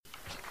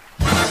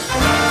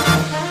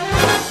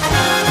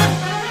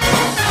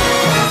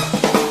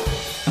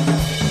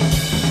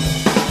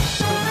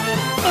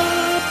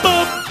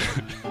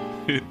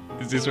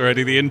is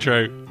already the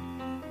intro.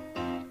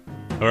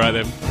 Alright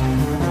then.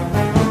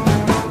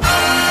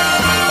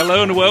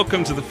 Hello and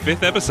welcome to the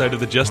 5th episode of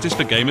the Justice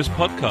for Gamers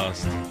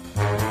podcast.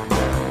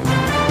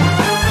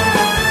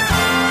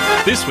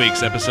 This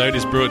week's episode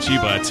is brought to you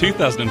by a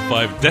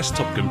 2005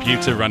 desktop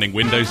computer running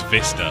Windows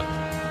Vista.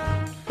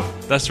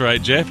 That's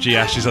right, JfG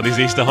Ash is on his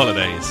Easter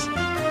holidays.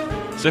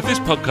 So if this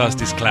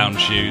podcast is clown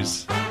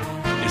shoes,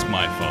 it's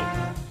my fault.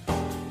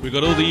 We've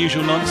got all the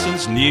usual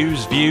nonsense,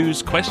 news,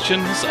 views,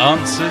 questions,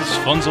 answers,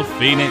 Fonz of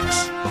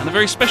Phoenix, and a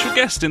very special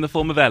guest in the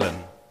form of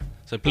Ellen.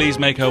 So please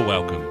make her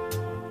welcome.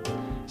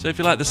 So if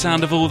you like the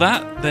sound of all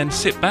that, then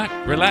sit back,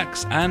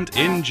 relax, and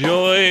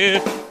enjoy.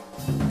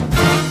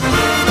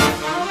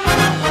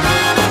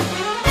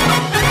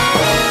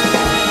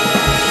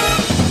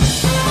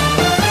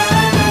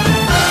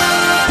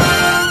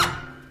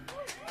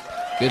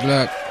 Good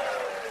luck.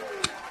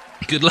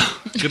 Good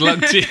luck. Good luck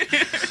to you.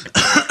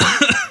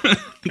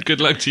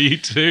 Good luck to you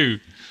too.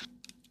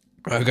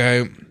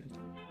 Okay.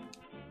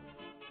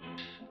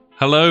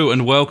 Hello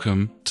and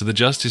welcome to the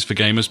Justice for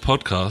Gamers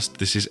podcast.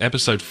 This is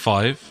episode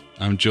 5.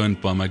 I'm joined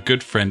by my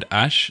good friend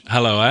Ash.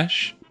 Hello,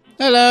 Ash.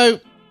 Hello.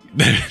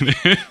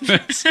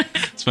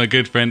 That's my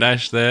good friend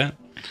Ash there.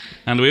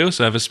 And we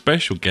also have a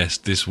special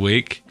guest this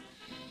week.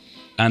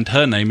 And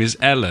her name is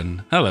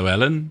Ellen. Hello,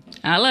 Ellen.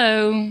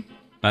 Hello.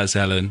 That's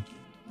Ellen.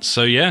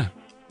 So yeah,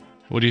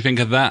 what do you think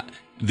of that?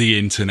 The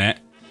internet.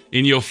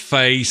 In your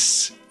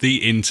face, the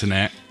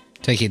internet.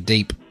 Take it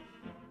deep.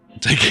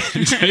 Take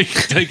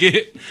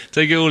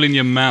it all in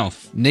your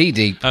mouth. Knee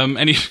deep.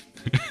 Knee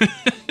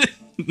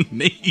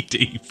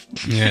deep.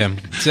 Yeah.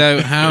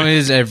 So how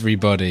is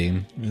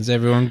everybody? Is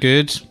everyone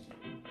good?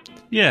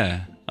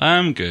 Yeah, I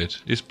am good.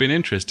 It's been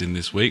interesting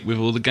this week with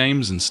all the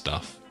games and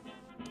stuff.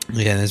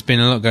 Yeah, there's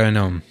been a lot going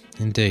on.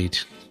 Indeed.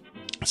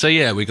 So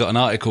yeah, we got an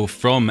article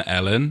from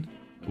Ellen,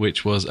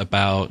 which was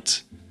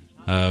about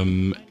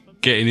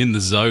getting in the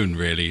zone,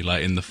 really,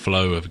 like in the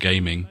flow of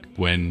gaming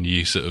when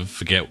you sort of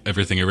forget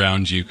everything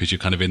around you because you're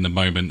kind of in the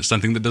moment.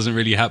 Something that doesn't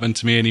really happen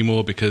to me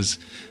anymore because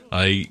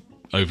I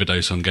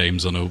overdose on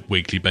games on a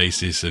weekly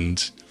basis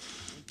and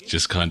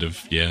just kind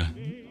of,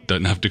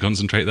 don't have to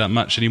concentrate that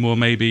much anymore,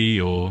 maybe,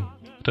 or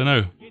I don't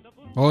know.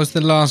 What was the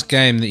last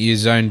game that you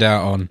zoned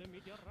out on?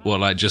 Well,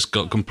 like just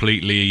got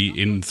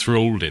completely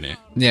enthralled in it.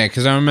 Yeah,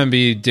 because I remember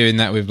you doing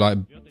that with like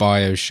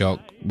Bioshock.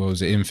 What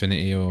was it,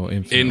 Infinity or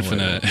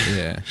Infinite?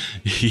 Yeah.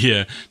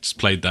 Yeah, just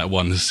played that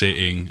one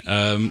sitting.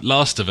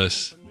 Last of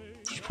Us,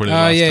 probably the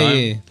last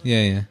time.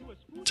 Yeah.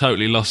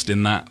 Totally lost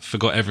in that.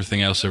 Forgot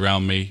everything else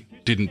around me.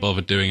 Didn't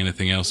bother doing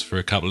anything else for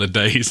a couple of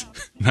days.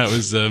 That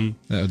was.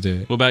 That'll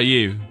do it. What about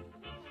you?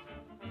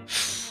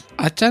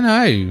 I don't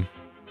know.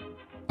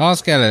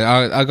 Ask Ellen.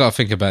 I got to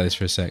think about this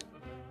for a sec.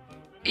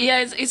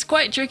 Yeah, it's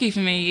quite tricky for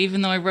me,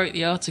 even though I wrote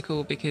the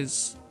article,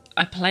 because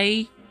I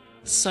play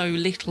so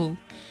little.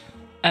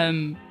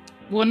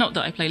 Well, not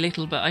that I play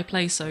little, but I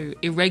play so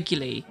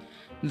irregularly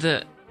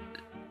that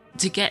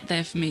to get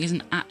there for me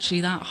isn't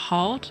actually that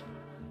hard.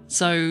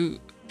 So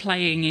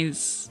playing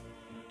is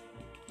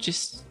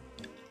just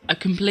a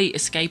complete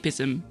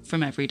escapism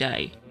from every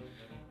day,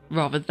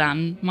 rather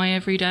than my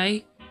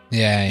everyday.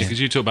 Yeah. Because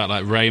you talk about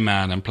like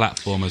Rayman and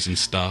platformers and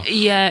stuff.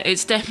 Yeah,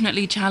 it's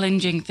definitely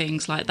challenging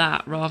things like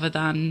that rather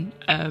than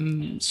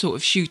sort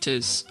of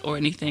shooters or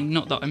anything.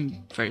 Not that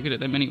I'm very good at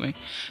them anyway,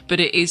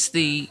 but it is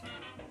the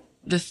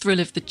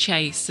thrill of the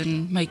chase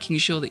and making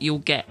sure that you'll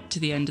get to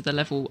the end of the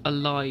level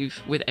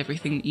alive with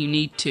everything that you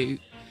need to.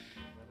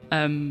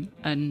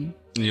 And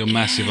you're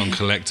massive on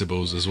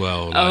collectibles as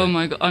well. Like, oh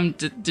my god, I'm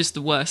just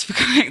the worst for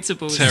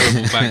collectibles.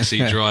 Terrible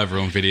backseat driver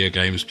on video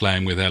games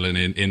playing with Ellen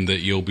in that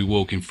you'll be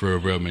walking through a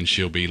room and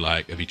she'll be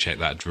like, have you checked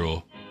that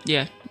drawer?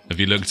 Yeah. Have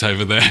you looked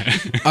over there?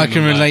 I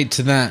can relate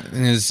to that,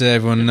 as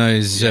everyone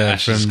knows from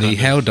the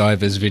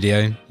Helldivers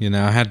video. You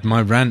know, I had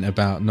my rant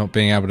about not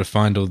being able to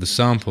find all the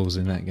samples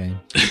in that game.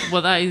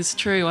 Well, that is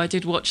true. I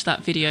did watch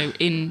that video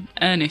in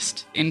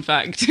earnest, in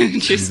fact.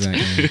 Just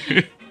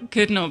Exactly.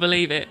 could not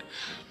believe it.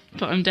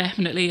 But I'm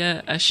definitely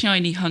a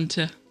shiny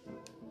hunter,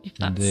 if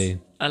that's Indeed.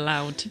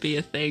 allowed to be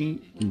a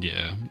thing.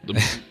 Yeah.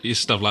 It's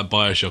stuff like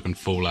Bioshock and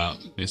Fallout.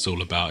 It's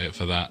all about it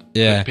for that.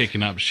 Yeah. Like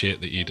picking up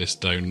shit that you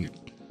just don't...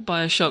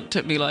 Bioshock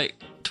took me like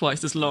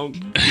twice as long.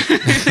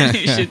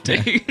 It should do.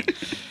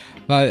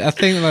 Like, I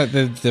think like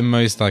the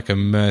most like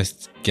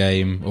immersed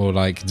game or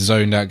like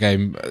zoned out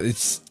game,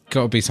 it's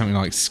got to be something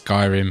like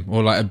Skyrim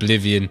or like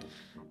Oblivion.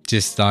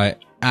 Just like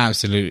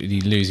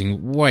absolutely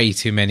losing way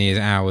too many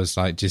hours,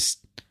 like just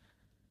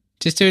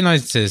doing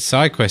like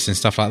side quests and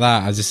stuff like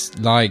that. I just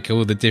like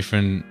all the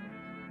different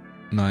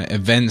like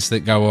events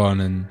that go on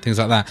and things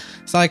like that.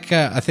 It's like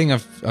I think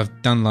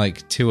I've done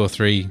like 2 or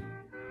 3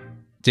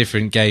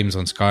 different games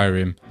on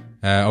Skyrim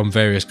on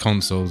various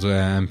consoles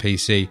and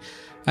PC,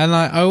 and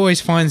like I always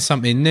find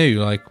something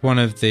new. Like one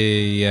of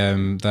the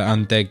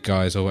undead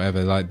guys or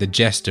whatever, like the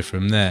jester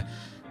from there.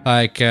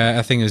 Like,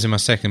 I think it was in my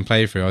second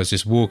playthrough, I was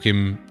just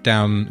walking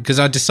down, because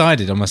I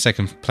decided on my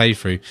second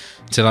playthrough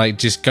to, like,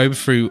 just go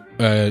through,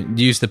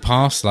 use the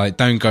paths, like,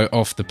 don't go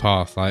off the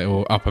path, like,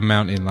 or up a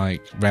mountain,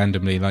 like,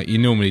 randomly, like you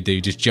normally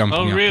do, just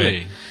jumping up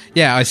really? it.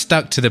 Yeah, I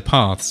stuck to the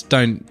paths,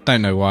 don't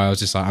know why, I was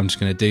just like, I'm just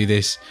going to do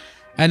this.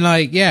 And,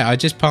 like, yeah, I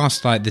just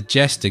passed, like, the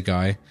jester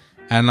guy,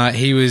 and, like,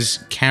 he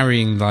was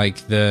carrying,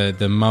 like,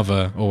 the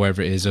mother, or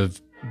whatever it is,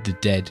 of the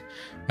dead.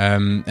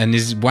 And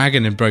his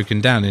wagon had broken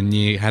down, and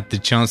you had the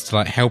chance to,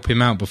 like, help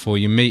him out before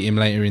you meet him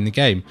later in the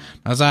game.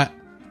 I was like,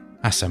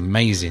 that's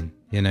amazing,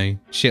 you know,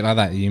 shit like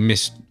that you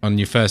missed on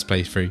your first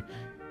playthrough.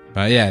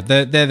 But yeah,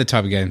 they're the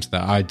type of games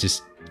that I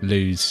just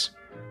lose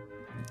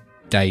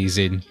days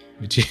in,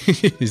 which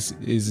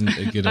isn't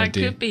a good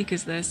idea. That could be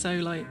because they're so,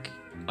 like,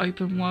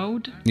 open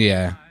world.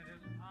 Yeah.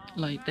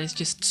 Like, there's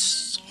just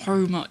so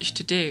much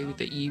to do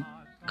that you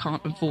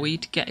can't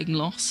avoid getting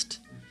lost.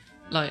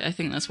 Like, I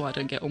think that's why I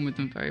don't get on with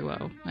them very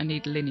well. I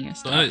need linear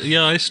stuff.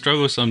 I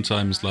struggle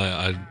sometimes.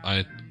 Like,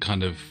 I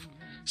kind of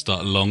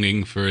start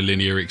longing for a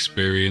linear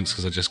experience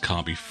because I just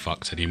can't be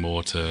fucked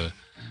anymore.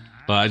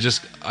 But I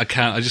just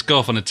go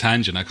off on a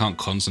tangent. I can't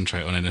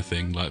concentrate on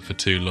anything, like, for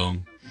too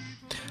long.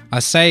 I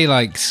say,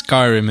 like,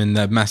 Skyrim and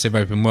the massive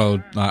open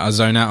world, like, I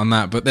zone out on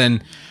that, but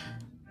then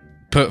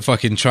put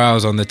fucking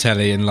Trials on the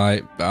telly and,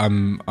 like,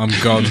 I'm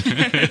gone.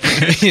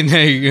 You know,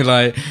 you're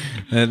like,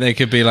 there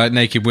could be, like,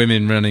 naked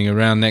women running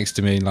around next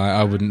to me, like,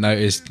 I wouldn't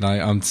notice.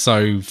 Like, I'm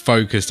so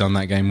focused on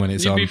that game when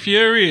it's on. You'd be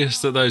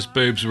furious that those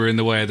boobs were in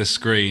the way of the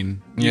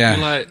screen. You'd yeah,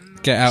 be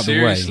like, get out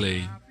seriously? the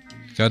way.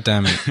 God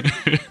damn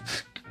it.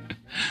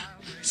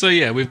 So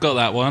yeah, we've got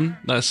that one.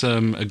 That's a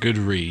good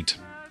read,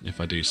 if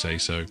I do say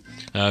so.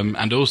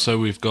 And also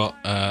we've got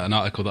an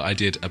article that I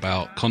did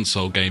about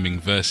console gaming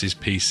versus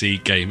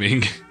PC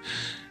gaming,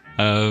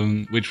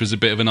 which was a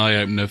bit of an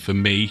eye-opener for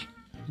me.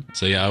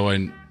 So yeah, I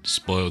won't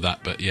spoil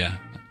that, but yeah,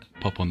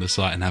 pop on the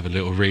site and have a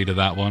little read of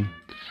that one.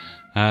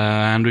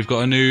 And we've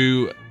got a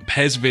new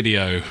PES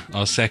video,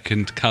 our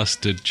second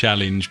custard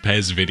challenge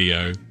PES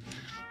video,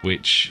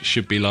 which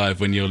should be live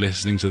when you're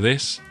listening to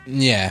this.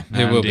 Yeah,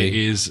 it will be. It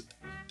is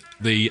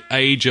the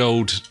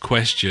age-old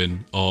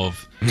question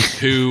of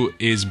who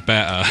is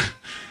better,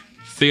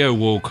 Theo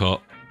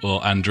Walcott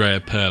or Andrea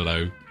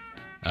Pirlo,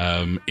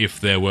 if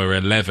there were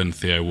 11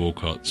 Theo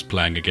Walcotts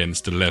playing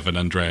against 11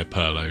 Andrea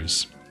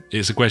Pirlos.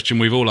 It's a question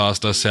we've all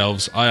asked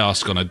ourselves. I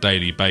ask on a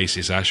daily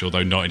basis, Ash,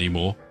 although not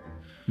anymore.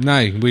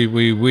 No,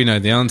 we know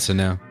the answer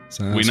now.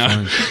 So that's we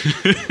know.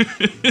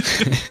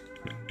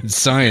 It's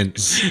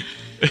science.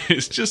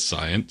 It's just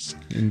science.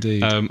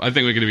 Indeed. I think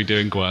we're going to be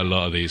doing quite a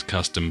lot of these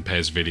custom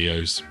PES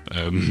videos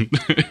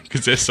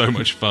because they're so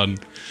much fun.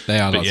 They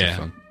are lots of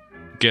fun.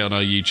 Get on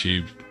our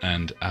YouTube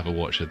and have a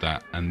watch of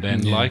that, and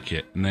then like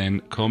it, and then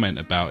comment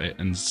about it,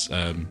 and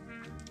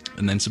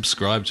then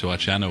subscribe to our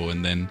channel,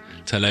 and then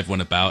tell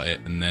everyone about it,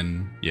 and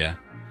then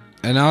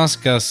and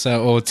ask us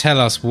or tell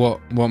us what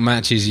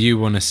matches you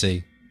want to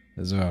see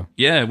as well.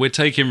 Yeah, we're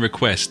taking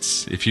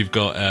requests. If you've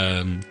got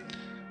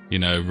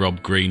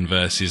Rob Green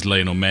versus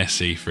Lionel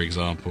Messi, for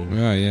example.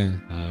 Oh yeah.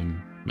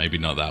 Maybe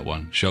not that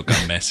one.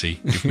 Shotgun Messi,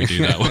 if we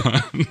do that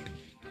one.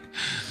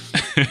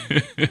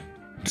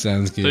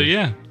 Sounds good. So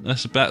yeah,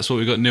 that's what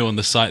we've got new on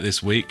the site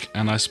this week,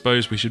 and I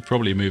suppose we should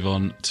probably move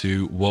on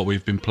to what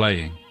we've been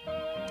playing.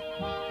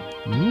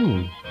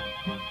 Ooh.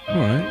 All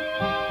right.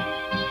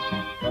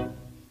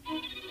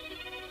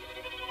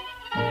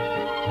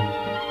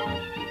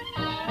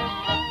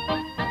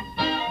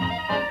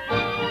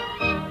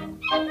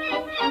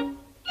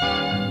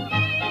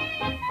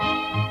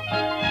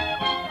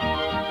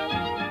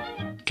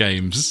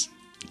 Games.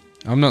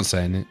 I'm not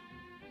saying it.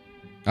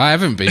 I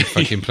haven't been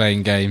fucking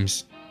playing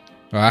games.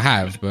 Well, I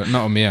have, but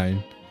not on my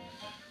own.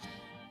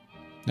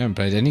 I haven't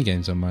played any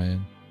games on my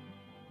own.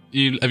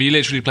 Have you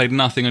literally played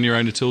nothing on your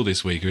own at all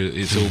this week? Or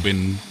it's all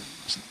been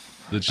just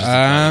the two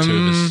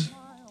of us?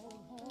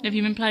 Have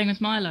you been playing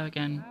with Milo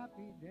again?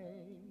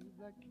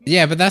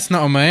 Yeah, but that's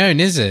not on my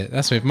own, is it?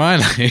 That's with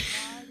Milo.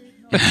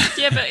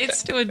 Yeah, but it's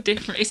still a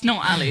different... It's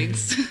not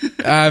Alex.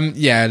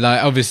 Yeah,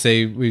 like,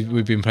 obviously,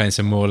 we've been playing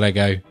some more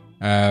Lego.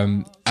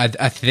 I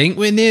think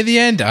we're near the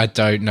end. I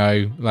don't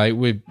know. Like,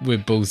 we're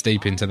balls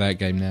deep into that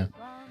game now.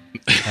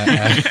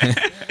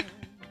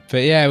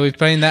 But yeah, we're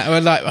playing that.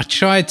 Well, like, I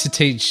tried to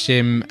teach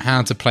him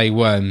how to play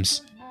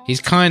Worms. He's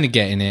kind of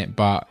getting it,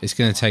 but it's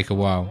going to take a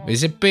while.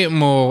 It's a bit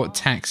more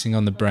taxing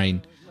on the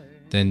brain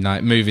than,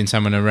 like, moving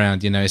someone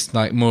around. You know, it's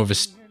like more of a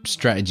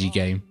strategy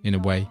game in a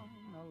way.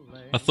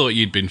 I thought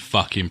you'd been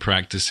fucking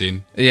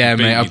practicing. Yeah,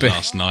 mate. I've been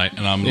last night,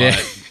 and I'm like,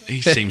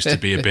 he seems to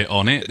be a bit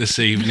on it this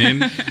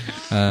evening.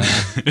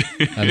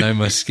 I know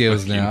my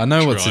skills now. I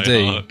know what to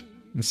do. Hard.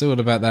 It's all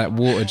about that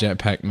water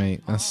jetpack,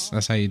 mate.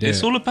 That's how you do it.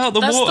 It's all about the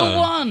That's water. the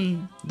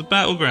one. The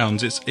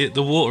battlegrounds.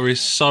 The water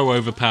is so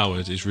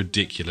overpowered. It's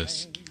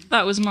ridiculous.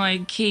 That was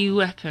my key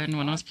weapon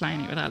when I was playing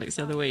it with Alex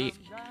the other week.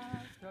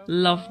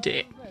 Loved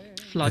it.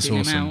 Flooding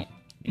That's awesome. him out.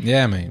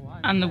 Yeah, mate.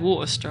 And the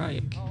water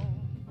strike.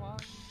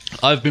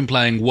 I've been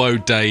playing Whoa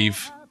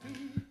Dave.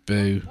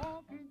 Boo.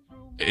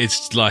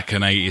 it's like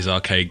an 80s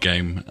arcade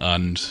game,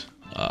 and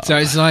So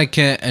it's like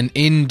an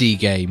indie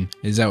game.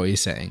 Is that what you're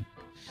saying?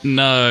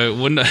 no,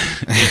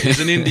 it's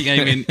an indie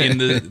game in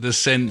the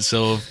sense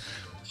of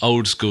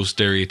old school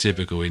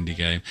stereotypical indie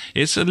game.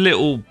 It's a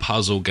little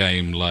puzzle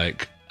game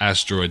like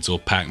Asteroids or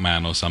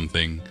Pac-Man or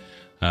something.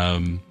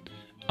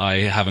 I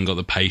haven't got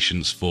the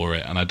patience for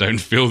it, and I don't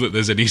feel that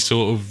there's any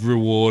sort of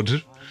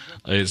reward.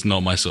 It's not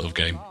my sort of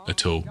game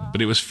at all.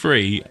 But it was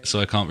free, so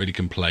I can't really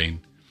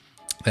complain.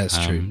 That's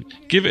true.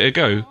 Give it a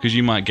go, because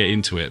you might get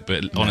into it.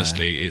 But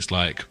honestly, it's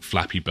like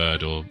Flappy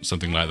Bird or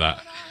something like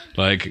that.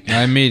 Like,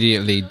 I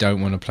immediately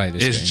don't want to play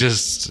this it's game.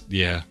 just,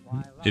 yeah,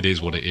 it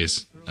is what it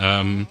is.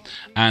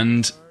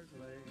 And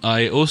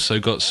I also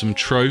got some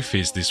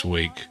trophies this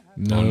week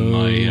on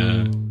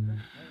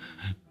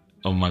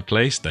my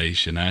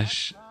PlayStation,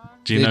 Ash.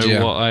 Do you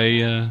know what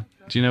I?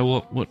 Do you know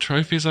what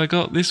trophies I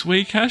got this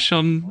week, Ash?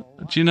 Do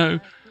you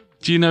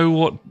know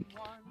what?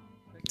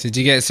 Did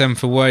you get some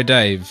for Woe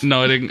Dave?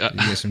 No, I didn't. Did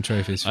you get some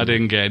trophies? I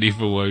didn't get any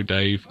for Woe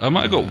Dave. I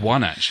might have got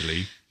one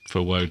actually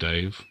for Woe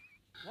Dave.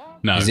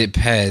 No, Is it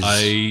Pez?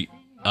 I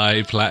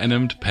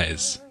platinumed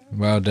Pez.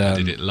 Well done. I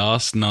did it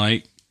last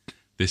night.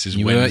 This is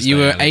You Wednesday.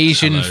 were Alex.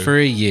 Asian Hello. for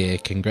a year.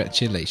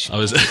 Congratulations.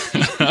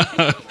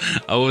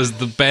 I was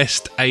the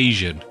best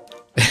Asian.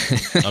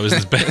 I was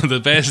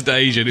the best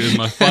Asian. It was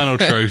my final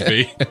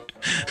trophy.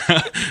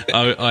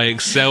 I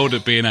excelled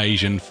at being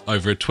Asian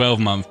over a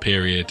 12-month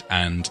period,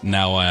 and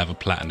now I have a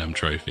platinum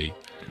trophy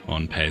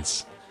on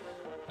Pez.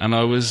 And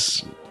I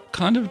was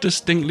kind of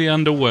distinctly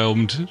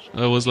underwhelmed.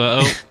 I was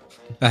like, oh,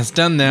 That's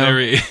done now.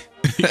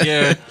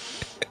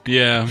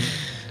 yeah.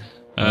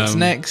 What's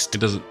next?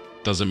 It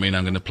doesn't mean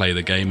I'm going to play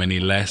the game any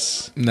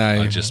less.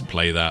 No. I just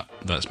play that.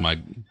 That's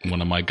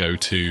one of my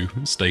go-to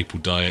staple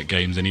diet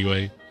games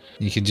anyway.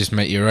 You can just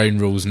make your own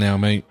rules now,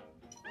 mate.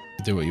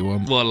 Do what you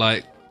want. What,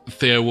 like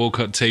Theo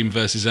Walcott team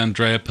versus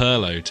Andrea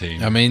Pirlo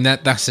team? I mean,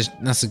 that's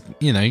a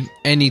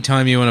any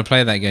time you want to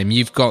play that game,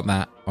 you've got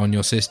that on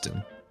your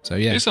system. So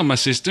yeah, It's on my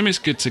system. It's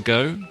good to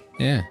go.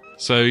 yeah.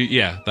 So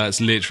yeah, that's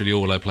literally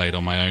all I played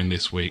on my own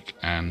this week.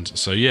 And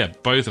so yeah,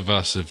 both of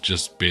us have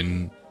just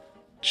been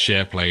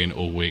share playing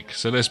all week.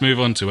 So let's move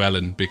on to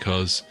Ellen,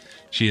 because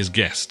she is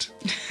guest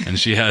and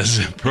she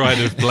has pride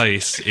of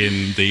place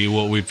in the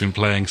what we've been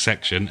playing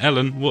section.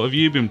 Ellen, what have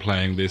you been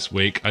playing this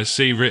week? I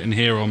see written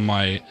here on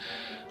my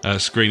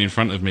screen in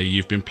front of me,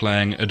 you've been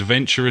playing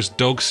Adventurous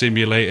Dog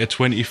Simulator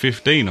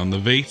 2015 on the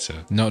Vita.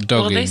 Not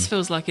dogging. Well, this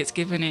feels like it's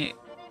given it...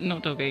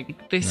 Not dogging.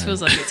 This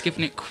feels like it's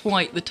given it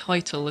quite the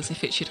title, as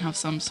if it should have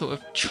some sort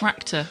of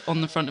tractor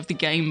on the front of the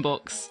game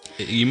box.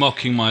 Are you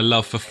mocking my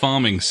love for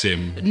Farming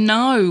Sim?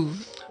 No,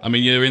 I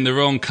mean, you're in the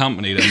wrong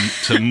company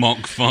to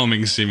mock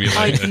Farming Simulator.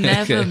 I'd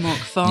never mock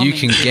farming. You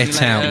can get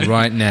simulator. out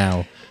right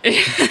now.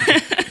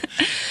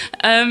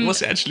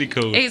 What's it actually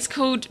called? It's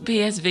called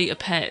PS Vita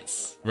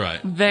Pets.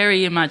 Right.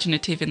 Very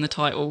imaginative in the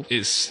title.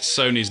 It's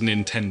Sony's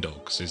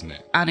Nintendogs, isn't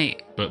it? And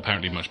it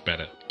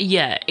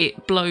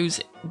blows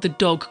the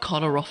dog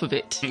collar off of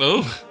it.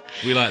 Oh,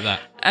 we like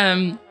that.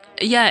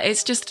 Yeah,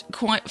 it's just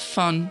quite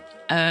fun.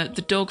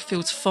 The dog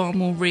feels far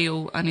more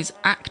real and is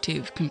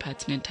active compared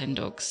to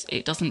Nintendogs.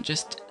 It doesn't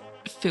just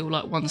feel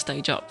like one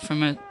stage up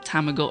from a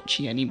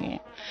Tamagotchi anymore,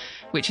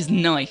 which is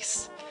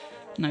nice.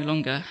 No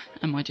longer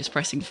am I just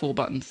pressing 4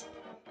 buttons.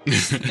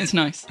 It's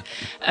nice.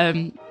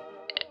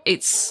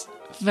 It's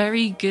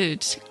very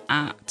good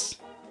at,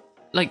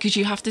 like, because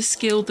you have to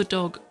skill the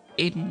dog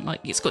in, like,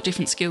 it's got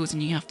different skills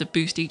and you have to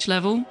boost each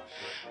level,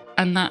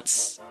 and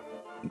that's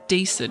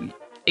decent.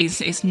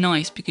 It's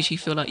nice because you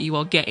feel like you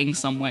are getting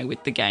somewhere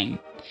with the game.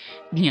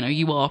 You know,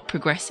 you are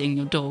progressing,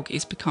 your dog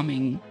is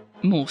becoming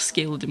more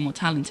skilled and more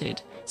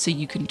talented, so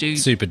you can do...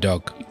 Super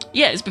dog.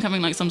 Yeah, it's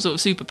becoming like some sort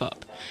of super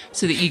pup,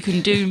 so that you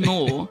can do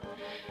more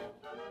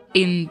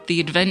in the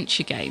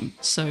adventure game.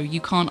 So you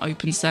can't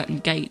open certain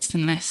gates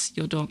unless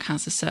your dog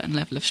has a certain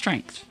level of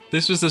strength.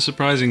 This was the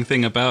surprising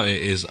thing about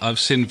it, is I've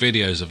seen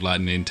videos of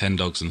like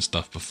Nintendogs and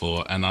stuff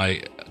before, and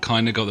I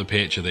kind of got the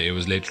picture that it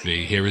was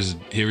literally here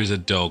is a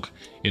dog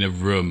in a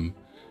room,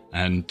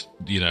 and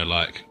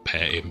like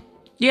pet him.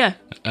 Yeah,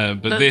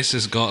 but this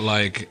has got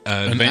like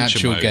An adventure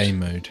actual mode, game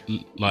mode.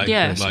 like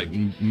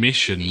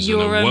missions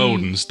You're, and a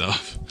world and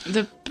stuff.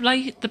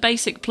 the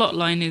basic plot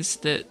line is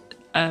that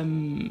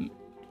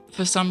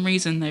for some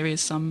reason there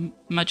is some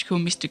magical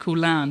mystical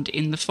land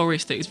in the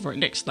forest that is right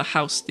next to the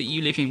house that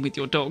you live in with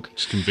your dog.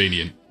 It's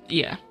convenient.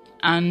 Yeah.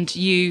 And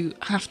you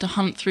have to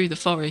hunt through the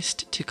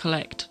forest to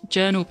collect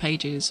journal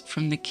pages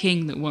from the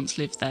king that once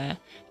lived there,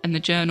 and the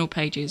journal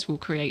pages will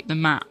create the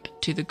map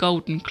to the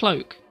golden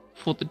cloak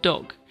for the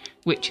dog,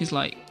 which is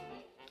like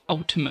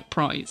ultimate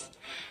prize.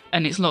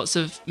 And it's lots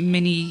of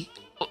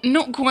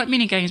not quite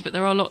mini games, but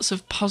there are lots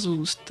of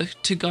puzzles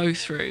to go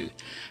through,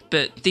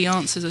 but the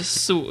answers are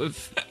sort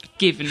of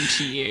given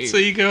to you. So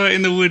you go out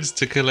in the woods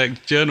to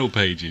collect journal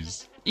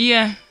pages.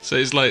 Yeah. So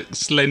it's like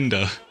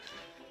Slender.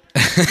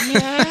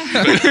 Yeah.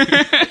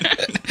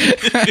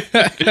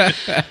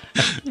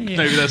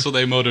 Maybe that's what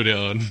they modelled it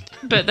on.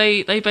 But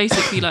they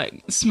basically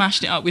like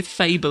smashed it up with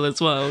Fable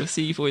as well, so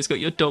you've always got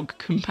your dog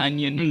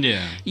companion.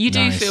 Yeah. You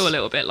do Nice. feel a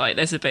little bit like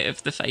there's a bit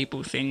of the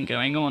Fable thing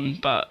going on,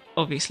 but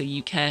obviously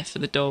you care for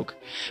the dog.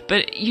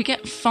 But you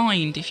get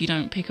fined if you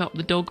don't pick up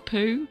the dog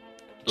poo.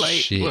 Like,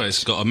 Shit. Well,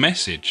 it's got a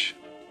message.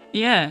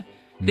 yeah.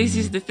 This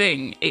is the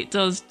thing. It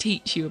does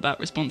teach you about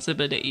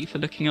responsibility for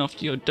looking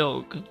after your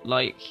dog.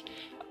 Like,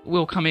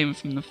 we'll come in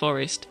from the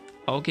forest,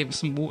 I'll give her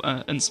some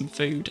water and some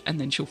food, and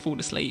then she'll fall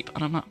asleep.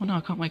 And I'm like, well, no,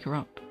 I can't wake her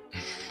up.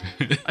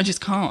 I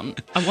just can't.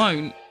 I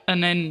won't.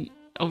 And then,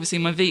 obviously,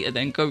 my Vita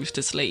then goes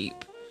to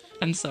sleep.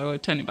 And so I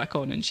turn it back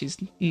on and she's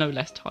no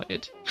less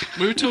tired.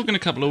 We were talking a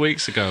couple of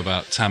weeks ago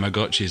about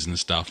Tamagotchis and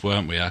stuff,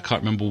 weren't we? I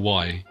can't remember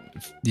why.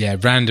 Yeah,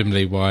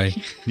 randomly why.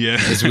 Yeah.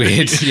 It's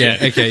weird. Yeah,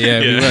 okay, yeah,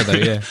 we were though,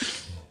 yeah.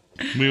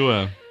 We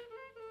were.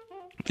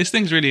 This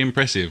thing's really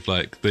impressive.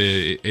 Like,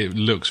 it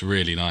looks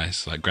really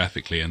nice, like,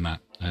 graphically and that.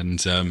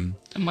 And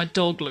my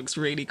dog looks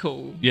really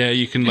cool. yeah,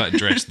 you can like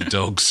dress the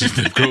dogs.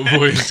 They've got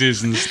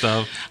voices and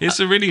stuff. It's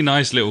a really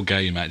nice little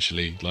game,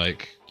 actually.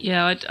 Like,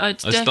 Yeah, I'd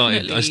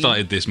definitely... I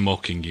started this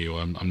mocking you.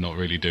 I'm not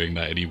really doing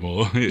that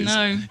anymore.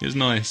 It's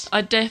nice.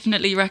 I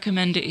definitely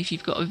recommend it if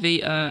you've got a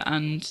Vita,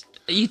 and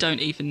you don't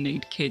even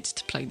need kids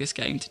to play this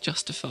game to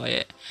justify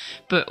it.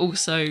 But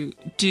also,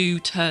 do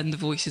turn the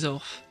voices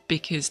off,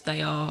 because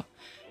they are...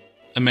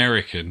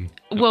 American.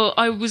 Well,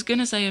 I was going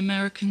to say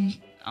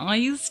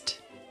Americanized,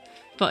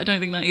 but I don't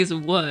think that is a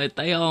word.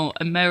 They are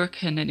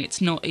American, and it's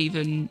not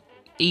even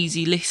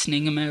easy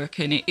listening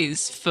American. It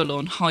is full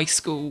on high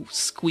school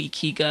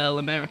squeaky girl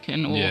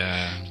American, or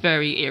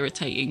very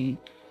irritating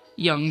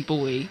young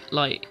boy.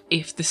 Like,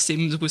 if The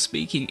Sims were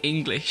speaking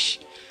English,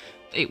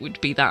 it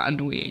would be that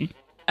annoying.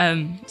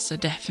 So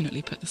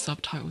definitely put the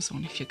subtitles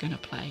on if you're going to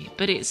play.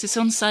 But it's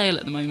on sale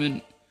at the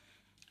moment.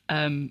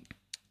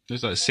 It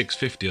was like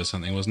 $6.50 or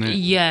something, wasn't it?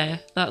 Yeah,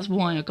 that's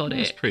why I got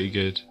It's it. pretty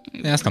good.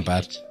 Yeah, that's not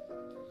bad.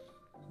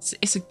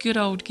 It's a good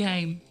old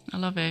game. I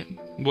love it.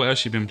 What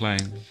else you been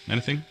playing?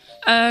 Anything?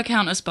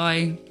 Counter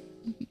Spy.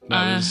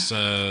 That was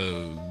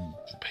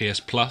PS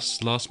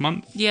Plus last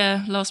month.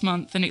 Yeah, last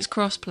month, and it's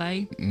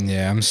cross-play.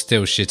 Yeah, I'm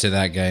still shit at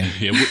that game.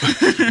 Yeah,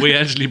 we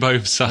actually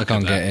both suck. I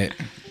can't at that. get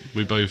it.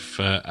 We both.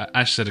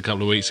 Ash said a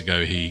couple of weeks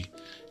ago he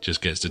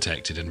just gets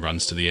detected and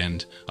runs to the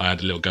end. I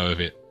had a little go of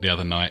it the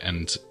other night,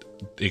 and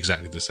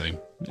exactly the same.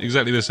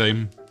 Exactly the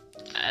same.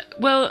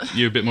 Well,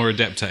 You're a bit more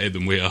adept at it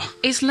than we are.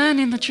 it's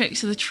learning the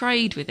tricks of the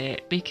trade with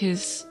it,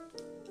 because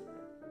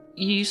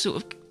you sort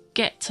of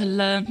get to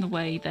learn the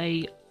way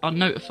they are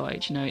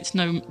notified. You know,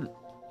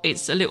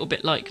 it's a little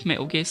bit like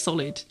Metal Gear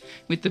Solid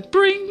with the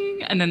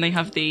bring, and then they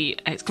have the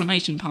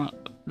exclamation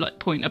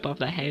point above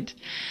their head.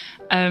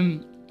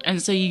 And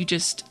so you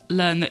just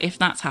learn that if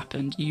that's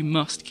happened, you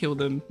must kill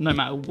them no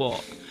matter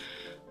what.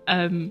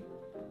 And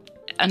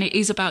it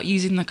is about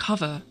using the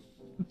cover.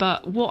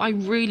 But what I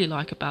really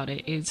like about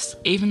it is,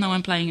 even though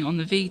I'm playing it on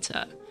the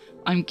Vita,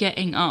 I'm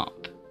getting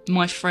up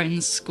my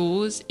friends'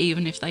 scores,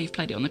 even if they've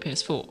played it on the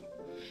PS4.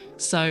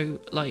 So,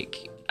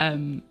 like,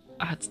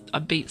 I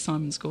beat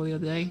Simon's score the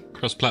other day.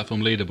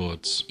 Cross-platform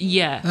leaderboards.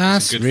 Yeah.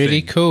 That's good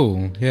really thing.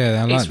 cool.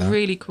 Yeah, I like It's that.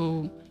 really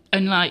cool.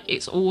 And, like,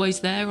 it's always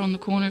there on the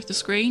corner of the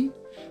screen.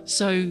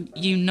 So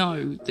you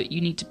know that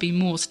you need to be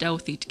more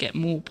stealthy to get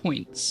more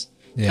points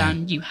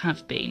than you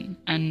have been.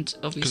 And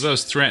Because obviously... I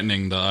was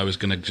threatening that I was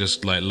going to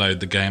just like load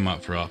the game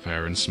up for half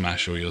hour and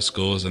smash all your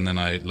scores, and then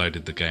I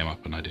loaded the game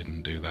up and I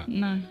didn't do that.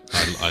 No.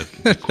 I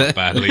did quite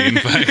badly, in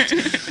fact.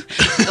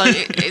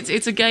 Like,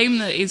 it's a game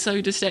that is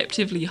so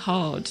deceptively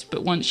hard,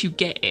 but once you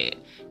get it,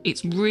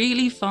 it's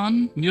really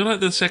fun. You're like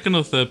the second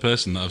or third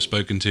person that I've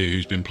spoken to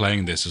who's been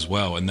playing this as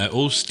well, and they're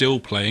all still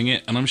playing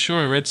it. And I'm sure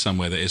I read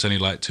somewhere that it's only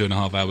like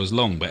 2.5 hours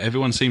long, but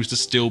everyone seems to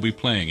still be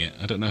playing it.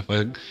 I don't know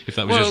if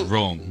that was just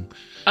wrong.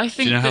 I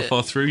think Do you know how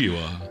far through you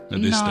are at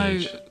this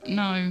stage?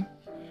 No.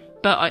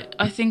 But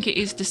I think it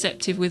is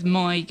deceptive with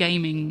my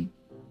gaming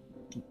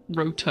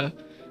rota,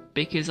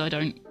 because I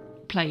don't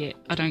play it.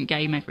 I don't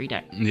game every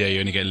day. Yeah,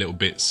 you only get little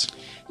bits.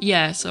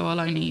 Yeah, so I'll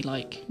only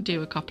like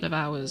do a couple of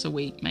hours a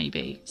week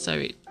maybe.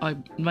 So I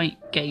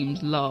make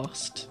games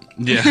last.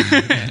 Yeah.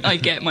 I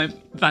get my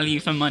value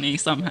for money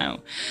somehow.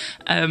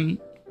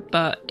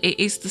 But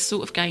it is the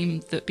sort of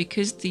game that,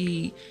 because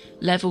the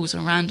levels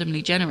are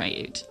randomly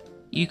generated,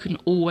 you can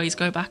always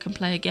go back and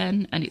play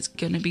again, and it's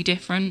going to be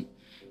different.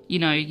 You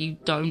know, you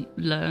don't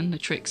learn the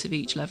tricks of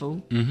each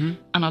level. Mm-hmm.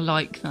 And I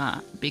like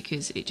that,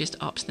 because it just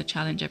ups the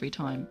challenge every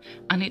time.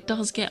 And it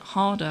does get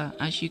harder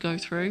as you go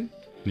through.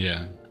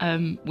 Yeah.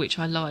 Which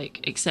I like,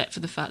 except for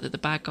the fact that the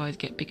bad guys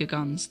get bigger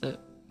guns that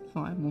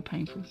fire more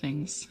painful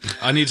things.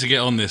 I need to get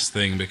on this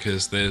thing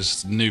because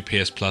there's new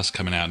PS Plus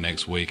coming out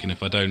next week, and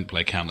if I don't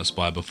play Counter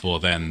Spy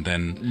before then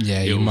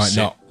Yeah, you might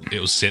not.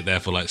 It'll sit there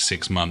for like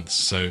 6 months.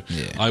 So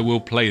Yeah. I will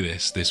play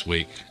this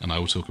week, and I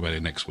will talk about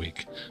it next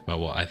week, about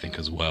what I think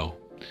as well,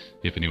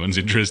 if anyone's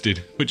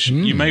interested, which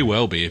you may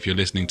well be if you're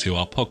listening to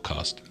our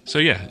podcast. So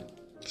yeah,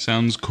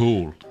 sounds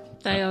cool.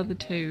 They are the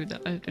two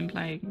that I've been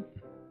playing.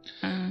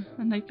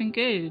 And they've been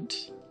good.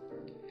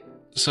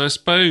 So I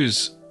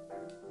suppose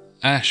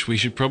Ash, we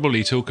should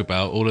probably talk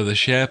about all of the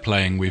share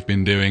playing we've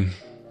been doing.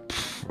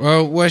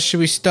 Well, where should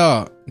we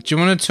start? Do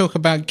you want to talk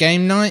about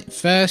game night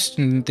first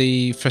and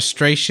the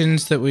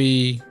frustrations that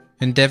we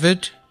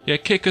endeavoured? Yeah,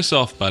 kick us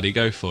off, buddy.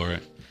 Go for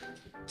it.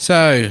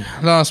 So,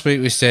 last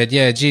week we said,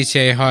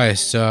 GTA Heist.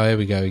 So, here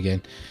we go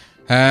again.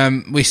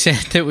 We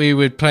said that we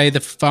would play the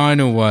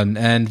final one,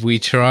 and we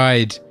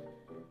tried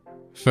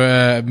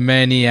for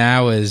many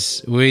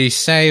hours. We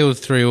sailed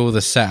through all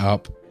the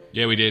setup.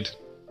 Yeah, we did.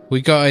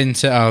 We got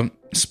into...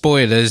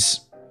 spoilers.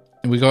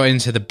 We got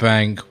into the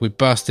bank. We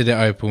busted it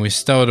open. We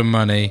stole the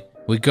money.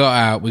 We got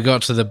out. We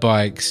got to the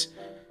bikes.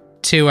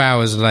 2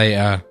 hours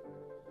later,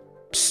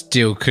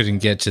 still couldn't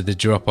get to the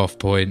drop-off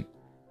point.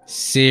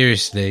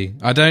 Seriously.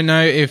 I don't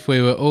know if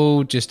we were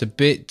all just a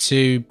bit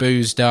too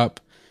boozed up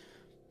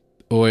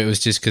or it was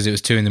just because it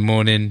was 2 in.the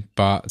morning,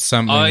 but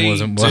something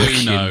wasn't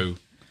working.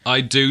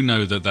 I do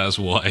know that that's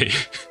why.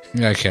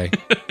 Okay.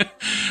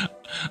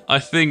 I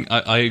think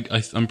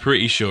I'm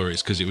pretty sure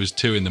it's because it was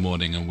 2 in.the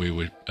morning and we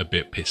were a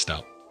bit pissed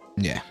up.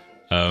 Yeah.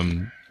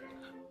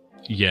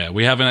 Yeah,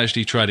 we haven't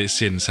actually tried it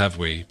since, have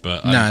we?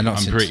 But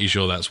I'm pretty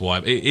sure that's why.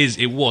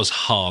 It was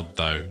hard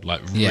though,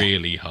 like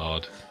really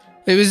hard.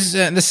 It was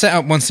the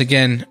setup once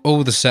again.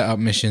 All the setup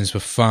missions were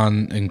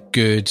fun and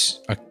good.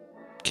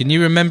 Can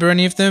you remember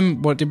any of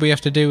them? What did we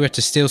have to do? We had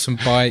to steal some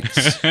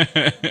bikes. We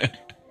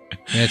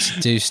had to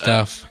do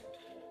stuff.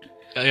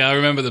 Yeah, I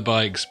remember the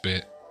bikes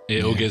bit.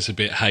 It all gets a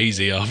bit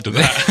hazy after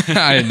that.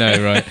 I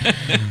know, right?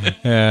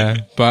 Yeah,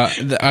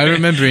 but I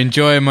remember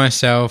enjoying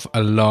myself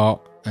a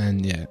lot,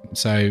 and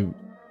so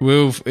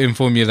we'll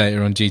inform you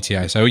later on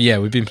GTA. So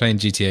we've been playing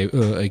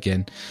GTA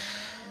again.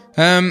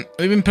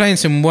 We've been playing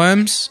some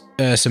Worms,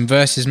 some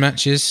versus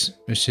matches,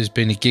 which has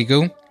been a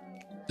giggle.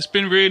 It's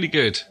been really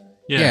good.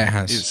 Yeah, it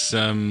has.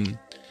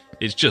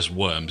 It's just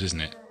Worms,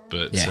 isn't it?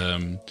 But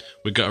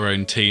we've got our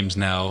own teams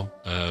now.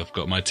 I've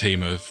got my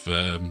team of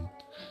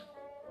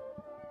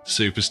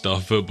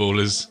superstar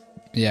footballers.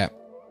 Yeah.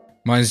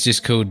 Mine's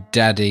just called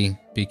Daddy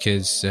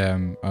because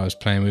I was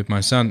playing with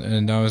my son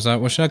and I was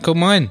like, what should I call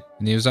mine?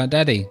 And he was like,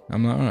 Daddy.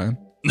 I'm like, all right.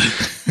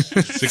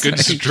 It's a good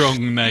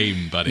strong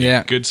name, buddy.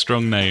 Yeah. Good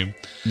strong name.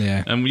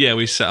 Yeah. And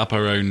we set up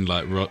our own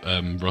like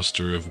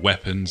roster of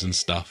weapons and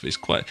stuff. It's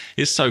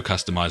so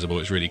customizable.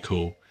 It's really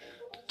cool.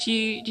 Do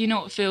you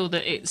not feel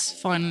that it's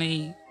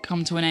finally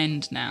come to an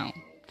end now?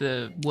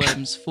 The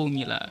Worms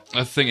formula.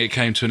 I think it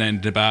came to an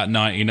end in about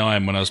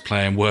 99 when I was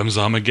playing Worms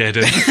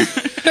Armageddon.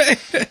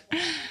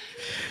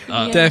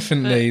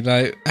 Definitely.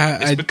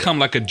 It's become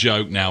like a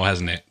joke now,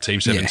 hasn't it? Team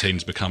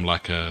 17's become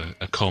like a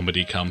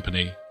comedy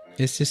company.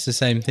 It's just the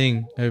same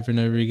thing over and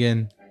over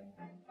again.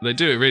 They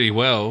do it really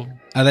well.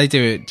 They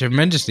do it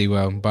tremendously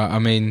well, but I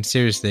mean,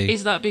 seriously.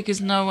 Is that because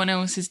no one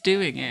else is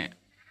doing it?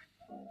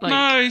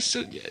 No,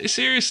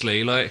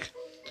 seriously,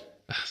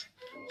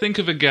 think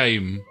of a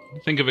game,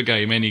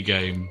 any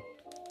game.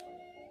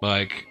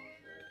 Like...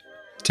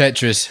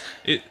 Tetris.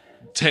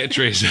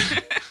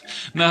 Tetris.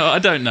 No, I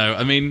don't know.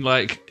 I mean,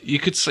 you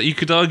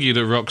could argue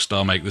that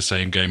Rockstar make the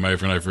same game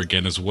over and over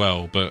again as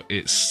well, but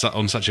it's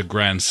on such a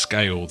grand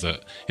scale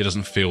that it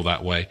doesn't feel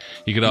that way.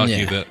 You could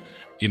argue that,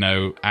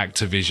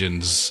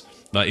 Activision's,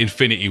 like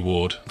Infinity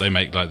Ward, they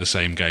make the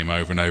same game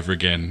over and over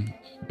again.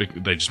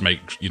 They just make,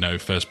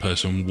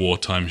 first-person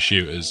wartime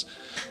shooters.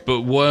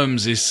 But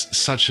Worms is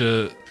such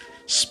a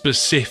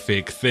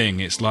specific thing.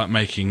 It's like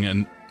making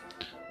an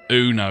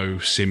Uno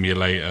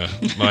simulator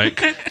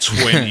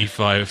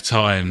 25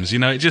 times.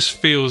 It just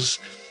feels...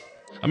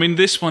 I mean,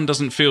 this one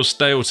doesn't feel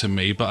stale to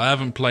me, but I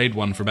haven't played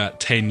one for about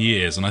 10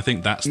 years, and I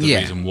think that's the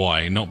reason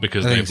why, not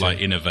because they've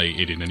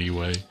innovated in any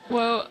way.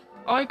 Well,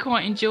 I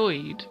quite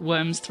enjoyed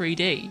Worms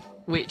 3D,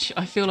 which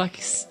I feel like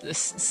is a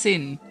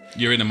sin.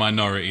 You're in a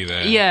minority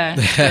there.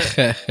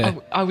 Yeah.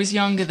 I was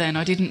younger then,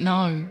 I didn't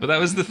know. But that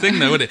was the thing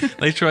though, wasn't it?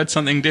 They tried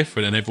something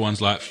different and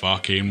everyone's like,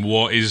 fucking,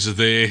 what is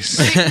this?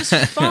 But it was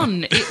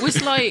fun. It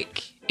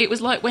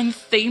was like when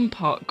Theme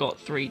Park got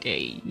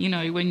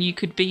 3D, when you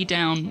could be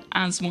down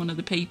as one of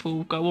the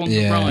people, go on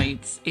the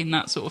rides in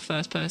that sort of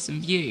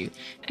first-person view.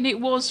 And it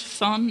was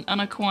fun,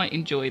 and I quite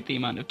enjoyed the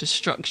amount of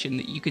destruction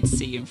that you could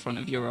see in front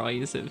of your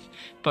eyes of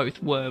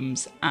both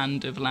Worms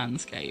and of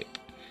landscape.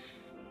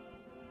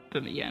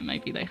 But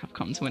maybe they have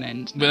come to an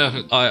end.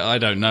 Well, I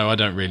don't know. I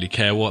don't really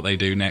care what they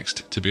do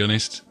next, to be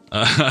honest.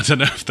 I don't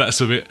know if that's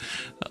a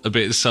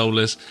bit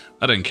soulless.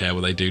 I don't care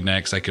what they do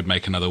next. They could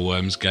make another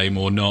Worms game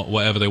or not,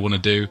 whatever they want to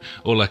do.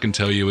 All I can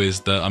tell you is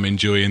that I'm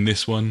enjoying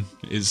this one.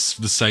 It's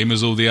the same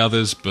as all the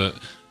others, but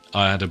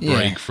I had a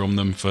break from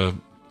them for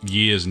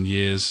years and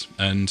years,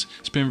 and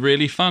it's been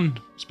really fun.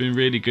 It's been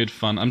really good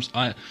fun.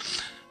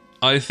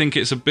 I think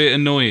it's a bit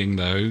annoying,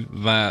 though,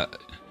 that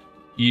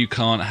you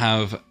can't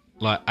have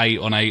 8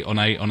 on 8 on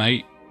 8 on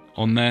 8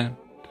 on there.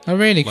 Oh,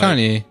 really? Can't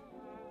you?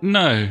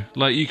 No,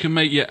 you can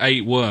make your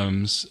 8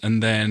 Worms,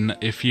 and then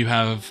if you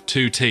have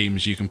 2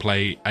 teams, you can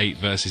play 8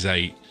 versus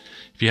 8.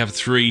 If you have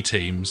 3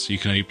 teams, you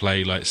can only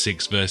play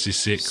 6 versus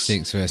 6.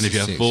 6 versus 6. And if you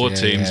have 4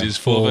 teams, it's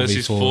 4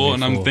 versus 4.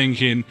 And I'm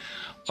thinking,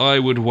 I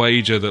would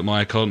wager that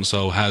my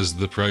console has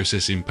the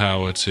processing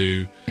power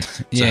to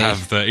have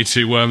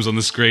 32 worms on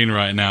the screen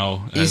right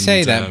now. You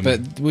say that,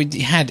 but we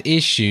had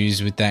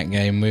issues with that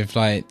game with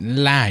like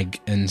lag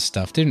and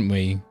stuff, didn't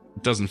we?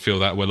 It doesn't feel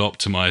that well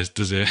optimized,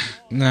 does it?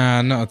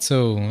 Nah, not at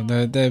all.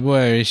 There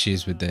were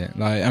issues with it.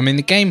 Like, I mean,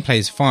 the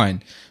gameplay's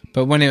fine,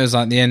 but when it was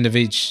like the end of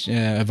each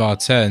of our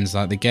turns,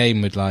 like the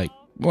game would like,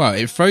 well,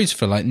 it froze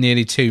for like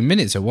nearly 2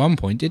 minutes at one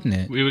point, didn't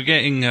it? We were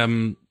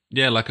getting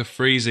like a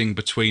freezing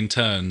between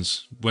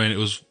turns when it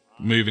was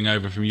moving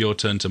over from your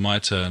turn to my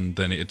turn.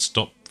 Then it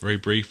stopped very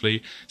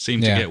briefly.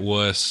 Seemed to get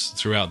worse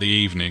throughout the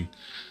evening.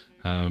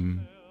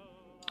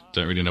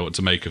 Don't really know what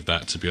to make of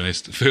that, to be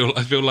honest.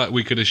 I feel like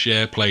we could have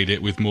share played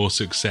it with more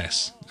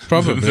success.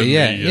 Probably,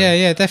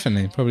 yeah,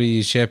 definitely. Probably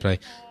use share play.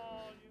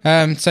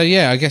 So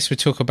yeah, I guess we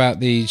talk about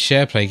the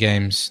share play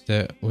games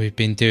that we've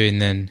been doing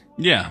then.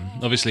 Yeah,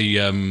 obviously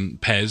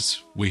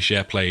PES we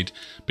share played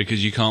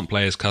because you can't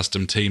play as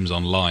custom teams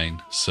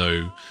online.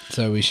 So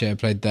we share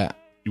played that.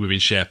 We've been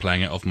share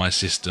playing it off my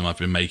system. I've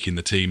been making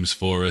the teams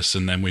for us,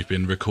 and then we've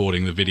been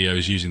recording the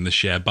videos using the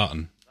share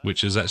button,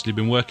 which has actually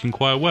been working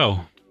quite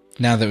well.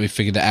 Now that we've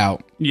figured it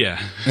out.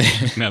 Yeah,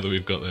 now that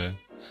we've got there.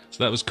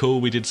 So that was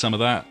cool. We did some of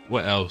that.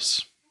 What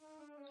else?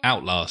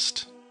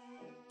 Outlast.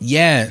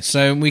 Yeah,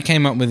 so we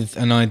came up with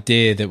an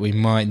idea that we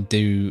might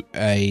do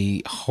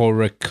a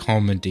horror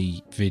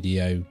comedy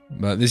video.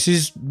 But this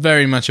is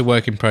very much a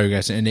work in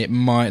progress, and it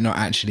might not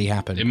actually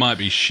happen. It might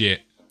be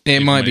shit.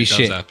 It might be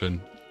shit. Does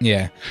happen.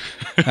 Yeah.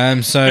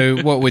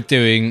 So what we're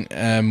doing,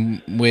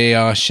 we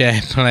are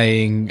share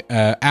playing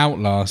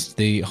Outlast,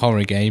 the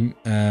horror game.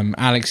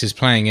 Alex is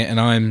playing it, and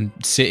I'm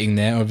sitting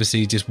there,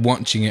 obviously just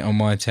watching it on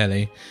my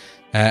telly.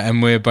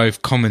 And we're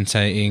both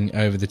commentating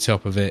over the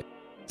top of it.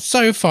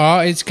 So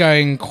far, it's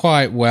going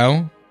quite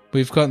well.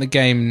 We've got the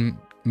game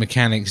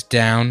mechanics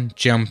down: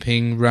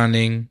 jumping,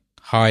 running,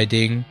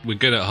 hiding. We're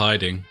good at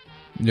hiding.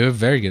 You're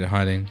very good at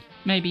hiding.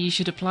 Maybe you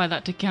should apply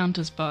that to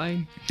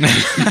Counter-Spy.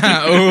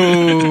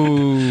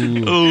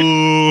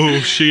 Oh,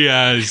 she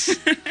has.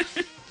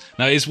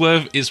 Now, it's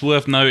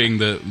worth noting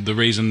that the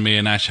reason me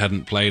and Ash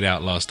hadn't played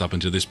Outlast up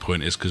until this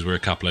point is because we're a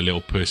couple of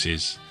little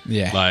pussies.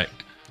 Yeah. Like,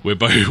 we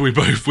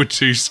both were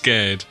too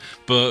scared,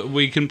 but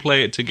we can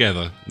play it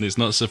together. It's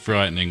not so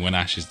frightening when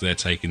Ash is there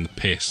taking the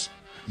piss.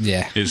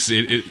 Yeah. It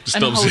stops.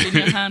 And holding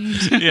your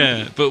hand.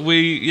 Yeah, but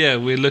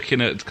we're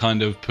looking at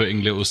kind of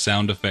putting little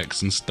sound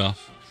effects and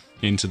stuff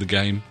into the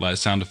game, like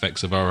sound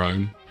effects of our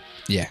own.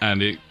 Yeah.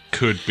 And it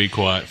could be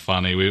quite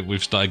funny.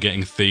 We've started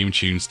getting theme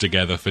tunes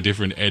together for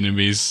different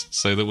enemies,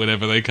 so that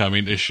whenever they come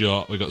into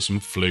shot, we've got some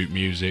flute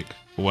music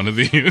for one of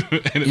the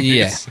enemies.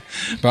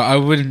 Yeah, but I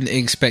wouldn't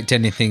expect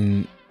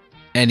anything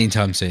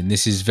anytime soon.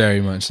 This is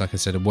very much, like I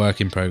said, a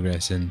work in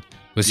progress, and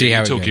we'll see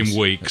how it goes. You're talking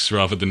weeks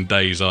rather than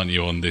days, aren't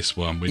you, on this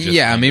one? We're just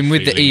I mean,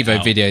 with the Evo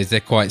out. videos, they're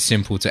quite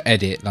simple to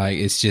edit. Like,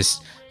 it's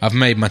just, I've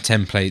made my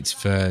templates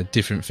for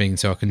different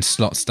things so I can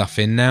slot stuff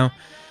in now.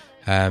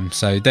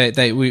 So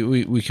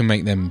we can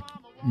make them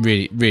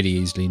really, really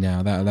easily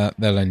now.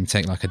 They'll only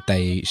take like a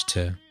day each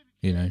to,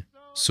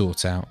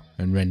 sort out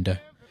and render.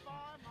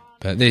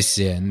 But this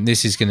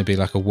is going to be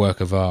like a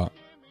work of art.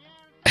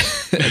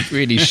 A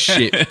really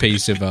shit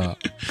piece of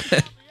art.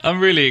 I'm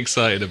really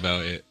excited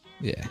about it.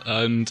 Yeah.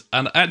 And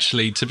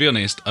actually, to be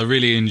honest, I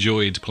really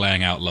enjoyed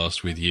playing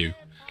Outlast with you.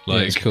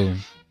 Like, it's cool.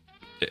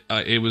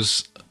 It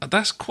was.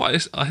 That's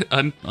quite.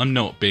 I'm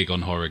not big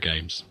on horror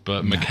games,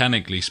 but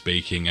mechanically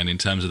speaking, and in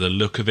terms of the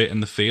look of it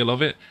and the feel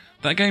of it,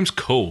 that game's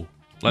cool.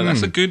 Like,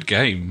 that's a good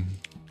game.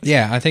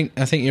 Yeah, I think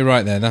you're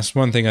right there. That's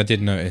one thing I did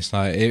notice.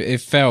 Like,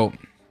 it felt.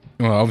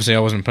 Well, obviously I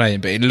wasn't playing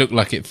it, but it looked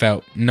like it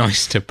felt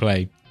nice to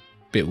play.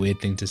 Bit weird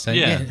thing to say.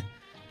 Yeah. It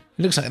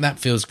looks like that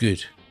feels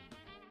good.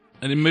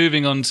 And then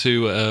moving on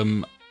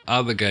to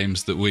other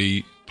games that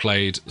we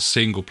played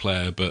single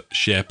player, but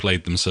share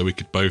played them so we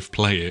could both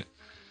play it.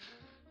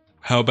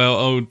 How about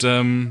old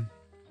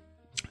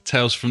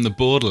Tales from the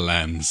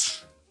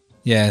Borderlands?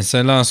 Yeah,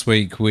 so last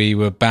week we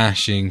were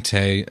bashing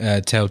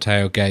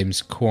Telltale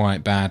Games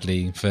quite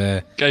badly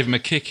for... Gave them a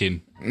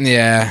kicking.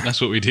 Yeah.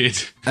 That's what we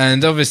did.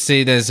 And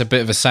obviously there's a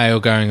bit of a sale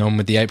going on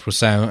with the April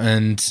sale,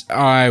 and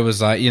I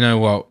was like, you know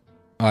what?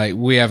 Like,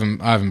 I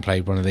haven't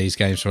played one of these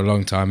games for a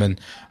long time,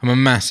 and I'm a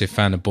massive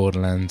fan of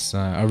Borderlands.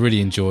 I really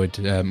enjoyed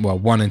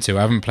 1 and 2.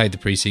 I haven't played the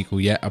pre-sequel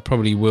yet. I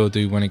probably will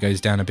do when it goes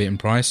down a bit in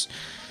price.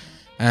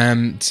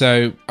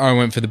 So I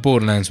went for the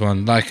Borderlands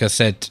one. Like I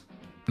said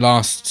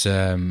last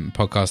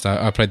podcast,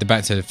 I played the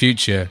Back to the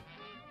Future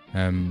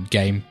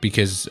game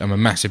because I'm a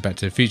massive Back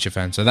to the Future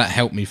fan. So that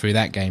helped me through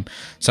that game.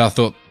 So I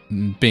thought,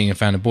 being a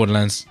fan of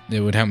Borderlands, it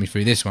would help me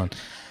through this one.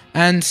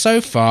 And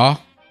so far,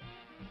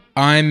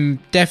 I'm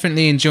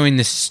definitely enjoying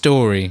the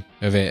story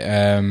of it.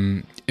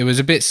 It was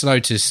a bit slow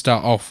to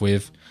start off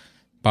with,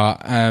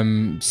 but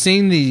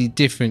seeing the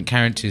different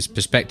characters'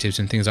 perspectives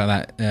and things like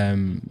that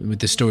with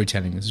the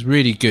storytelling is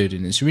really good,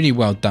 and it's really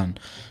well done.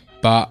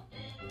 But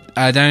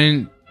I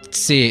don't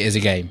see it as a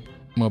game.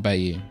 What about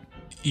you?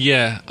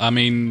 Yeah, I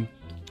mean,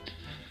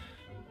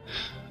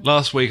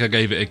 last week I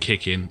gave it a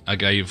kick in. I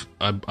gave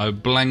a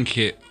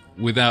blanket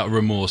without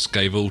remorse,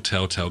 gave all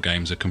Telltale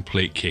games a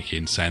complete kick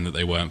in, saying that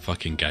they weren't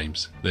fucking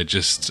games. They're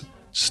just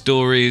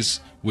stories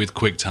with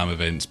QuickTime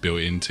events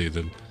built into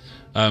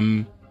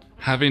them.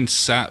 Having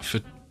sat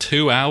for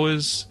 2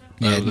 hours,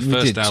 the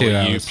first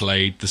hour you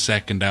played, the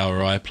second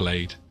hour I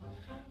played,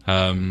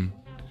 on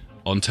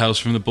Tales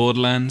from the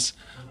Borderlands,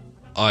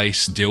 I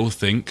still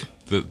think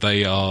that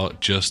they are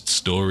just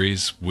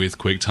stories with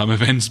QuickTime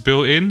events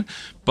built in,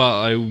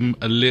 but I'm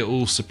a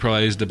little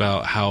surprised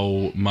about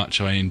how much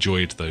I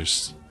enjoyed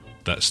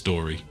that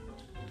story.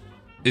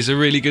 It's a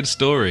really good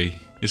story.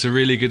 It's a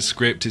really good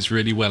script. It's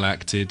really well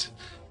acted.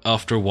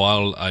 After a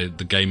while,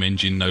 the game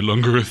engine no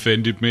longer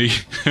offended me.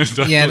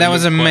 Yeah, that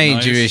was a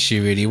major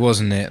issue, really,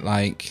 wasn't it?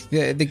 Like,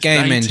 the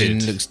game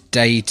engine looks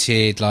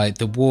dated, like,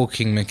 the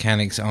walking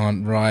mechanics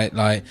aren't right,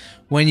 like,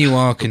 when you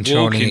are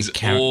controlling a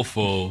character...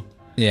 awful.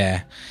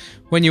 Yeah.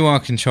 When you are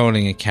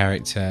controlling a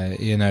character,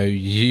 you know,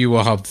 you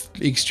are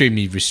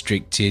extremely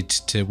restricted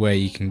to where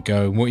you can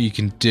go and what you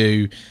can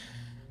do.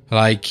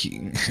 Like,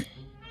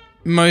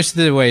 most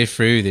of the way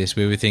through this,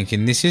 we were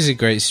thinking, this is a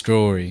great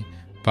story,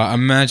 but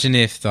imagine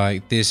if,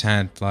 like, this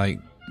had, like,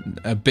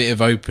 a bit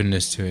of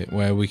openness to it,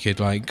 where we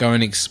could, like, go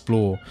and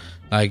explore,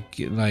 like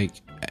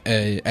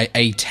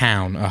a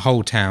town, a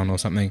whole town or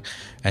something,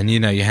 and, you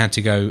know, you had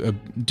to go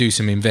do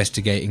some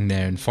investigating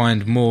there and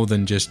find more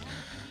than just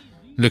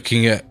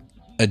looking at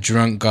a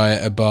drunk guy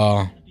at a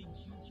bar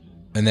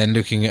and then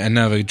looking at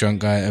another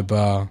drunk guy at a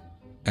bar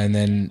and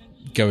then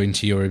going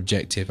to your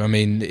objective. I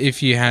mean,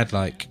 if you had,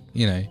 like,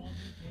 you know,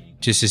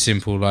 just a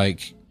simple,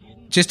 like,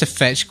 just a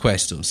fetch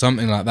quest or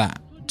something like that,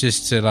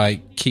 just to,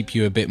 like, keep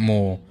you a bit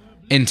more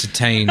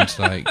entertained,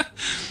 like...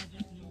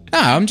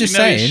 I'm just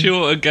saying. It's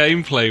shorter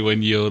gameplay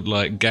when you're,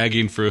 like,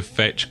 gagging for a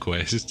fetch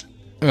quest.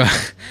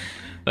 That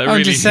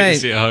really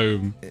hits it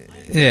home.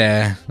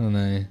 Yeah, I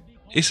know.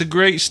 It's a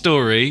great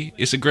story.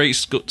 It's a great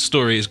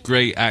story. It's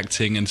great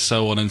acting and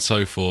so on and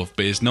so forth.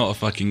 But it's not a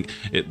fucking...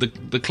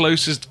 The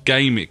closest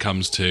game it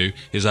comes to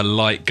is a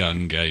light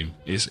gun game.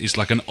 It's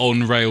like an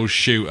on-rail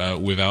shooter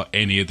without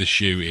any of the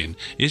shooting.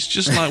 It's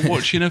just like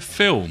watching a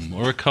film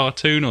or a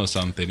cartoon or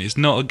something. It's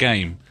not a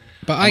game.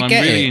 But I'm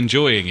really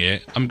enjoying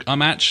it.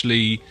 I'm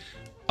actually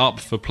up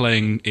for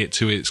playing it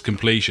to its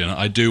completion.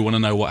 I do want to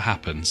know what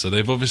happens. So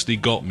they've obviously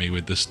got me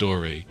with the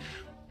story.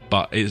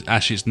 But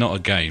it's not a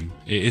game.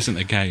 It isn't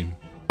a game.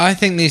 I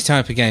think these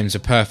type of games are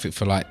perfect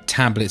for, like,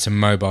 tablets and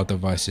mobile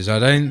devices. I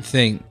don't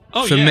think,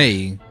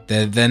 me,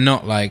 they're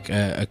not like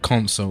a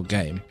console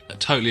game. I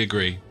totally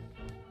agree.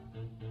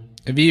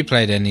 Have you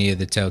played any of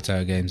the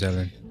Telltale games,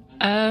 Ellen?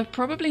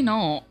 Probably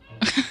not.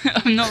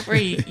 I'm not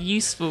very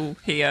useful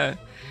here.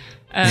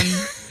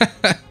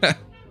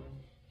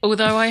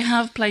 Although I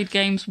have played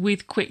games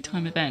with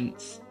QuickTime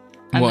events.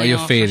 And what are your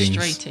feelings?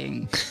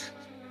 Frustrating.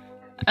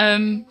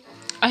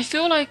 I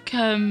feel like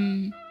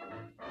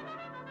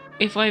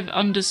if I've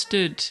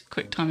understood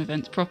QuickTime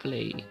events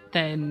properly,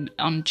 then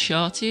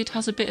Uncharted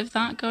has a bit of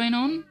that going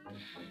on,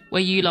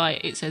 where you,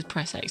 like, it says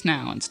press X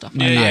now and stuff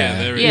like that. Yeah,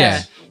 there it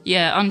is.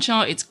 Yeah,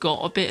 Uncharted's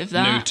got a bit of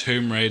that. New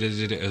Tomb Raider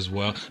did it as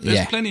well.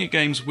 There's plenty of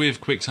games with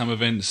QuickTime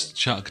events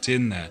chucked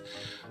in there.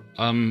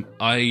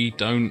 I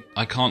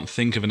can't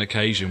think of an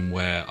occasion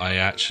where I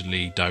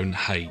actually don't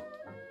hate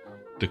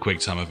the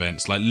QuickTime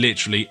events. Like,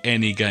 literally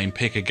any game,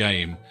 pick a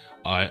game,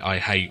 I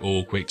hate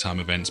all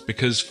QuickTime events,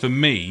 because for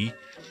me,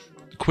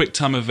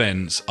 QuickTime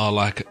events are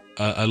like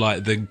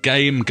the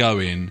game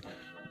going,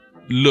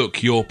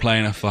 look, you're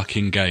playing a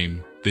fucking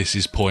game. This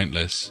is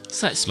pointless.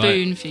 It's like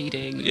spoon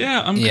feeding.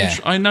 Yeah,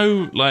 I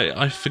know, like,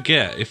 I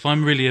forget. If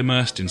I'm really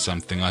immersed in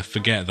something, I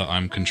forget that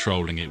I'm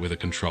controlling it with a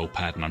control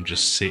pad and I'm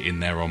just sitting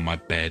there on my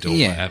bed or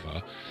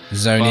whatever.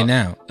 Zoning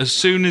out. As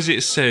soon as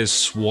it says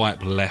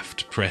swipe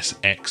left, press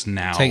X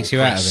now, takes you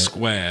press out of it.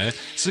 square,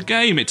 it's a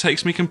game. It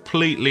takes me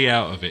completely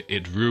out of it.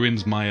 It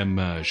ruins my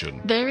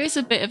immersion. There is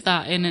a bit of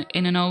that in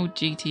an old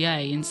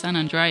GTA in San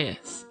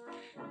Andreas,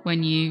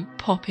 when you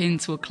pop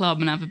into a club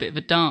and have a bit of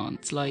a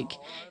dance, like...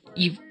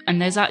 And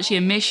there's actually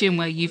a mission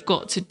where you've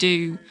got to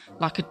do,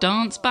 like, a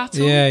dance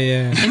battle.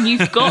 Yeah. And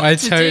you've got I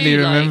to totally do,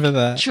 remember like,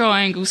 that.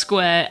 triangle,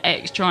 square,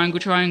 X,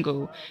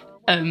 triangle,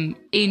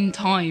 in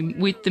time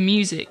with the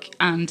music.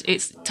 And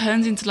it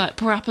turns into, like,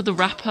 Parappa the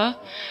Rapper.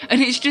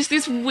 And it's just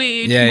this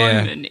weird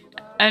moment.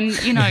 Yeah.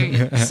 And, you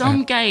know,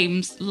 some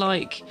games,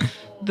 like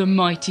the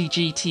mighty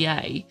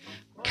GTA,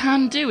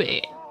 can do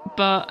it,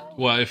 but...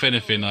 Well, if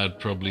anything, I'd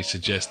probably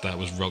suggest that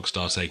was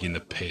Rockstar taking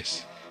the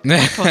piss.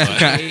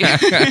 Possibly.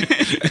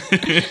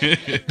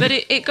 But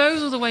it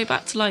goes all the way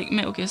back to, like,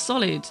 Metal Gear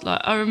Solid. Like,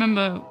 I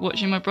remember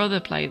watching my brother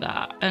play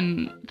that,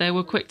 and there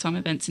were QuickTime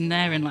events in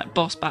there and, like,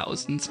 boss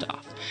battles and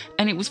stuff,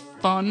 and it was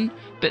fun.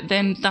 But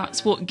then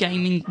that's what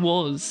gaming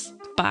was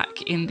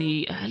back in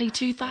the early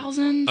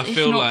 2000s. I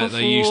feel like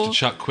they used to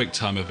chuck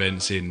QuickTime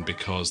events in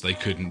because they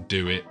couldn't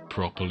do it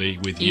properly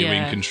with you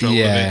in control of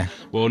it.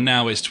 Well,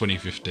 now it's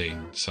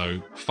 2015,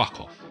 so fuck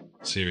off.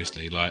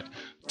 Seriously, like,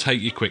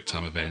 take your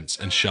QuickTime events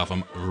and shove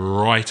them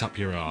right up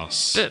your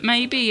ass. But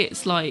maybe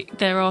it's like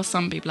there are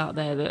some people out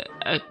there that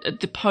are at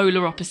the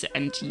polar opposite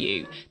end to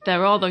you.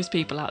 There are those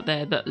people out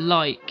there that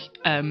like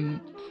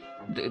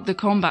the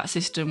combat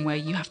system where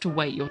you have to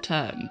wait your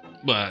turn.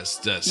 Well,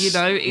 that's You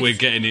know, we're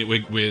getting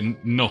it. We're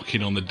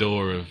knocking on the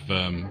door of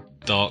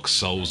Dark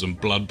Souls and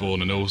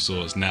Bloodborne and all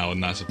sorts now,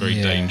 and that's a very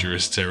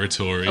dangerous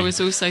territory. I was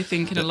also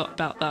thinking a lot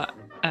about that.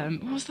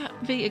 What was that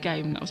Vita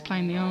game that I was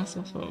playing the arse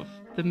off of?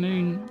 The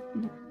Moon.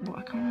 What,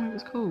 I can't remember what it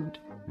was called.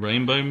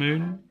 Rainbow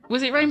Moon?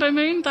 Was it Rainbow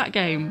Moon? That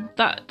game.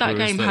 That Or is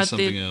game that had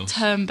something the else?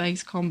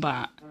 turn-based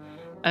combat,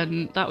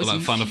 and that was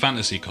Like Final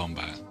Fantasy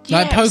combat. Like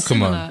Yeah, it was Pokemon.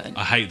 similar.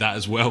 I hate that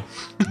as well.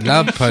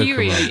 Love Pokemon.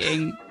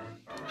 Infuriating.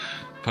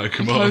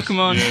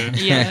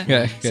 Pokemon. Yeah.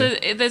 Yeah. So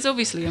there's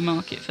obviously a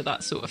market for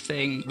that sort of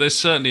thing, There's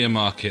certainly a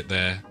market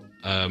there.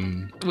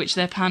 which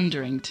they're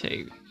pandering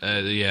to.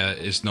 Yeah,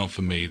 it's not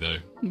for me though.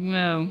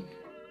 Well,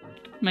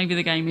 maybe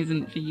the game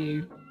isn't for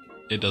you.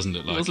 It doesn't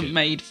look It like wasn't it.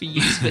 made for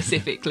you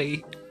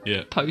specifically.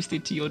 Yeah.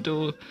 Posted to your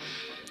door.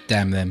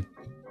 Damn them.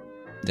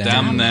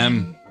 Damn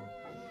them.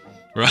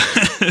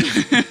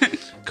 Right.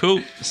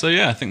 Cool. So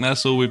yeah, I think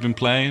that's all we've been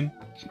playing.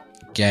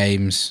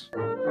 Games.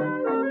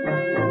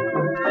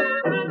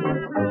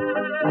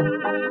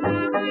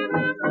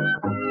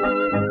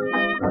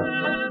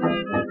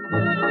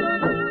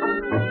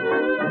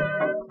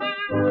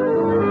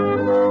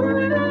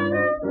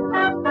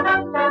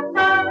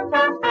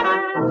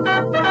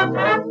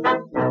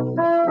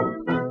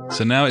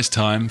 So now it's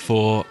time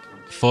for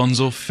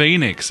Fonz or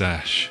Phoenix,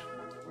 Ash.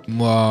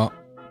 What?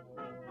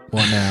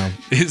 What now?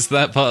 It's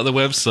that part of the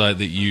website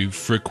that you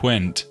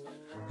frequent.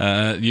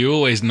 You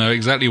always know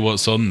exactly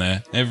what's on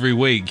there. Every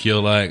week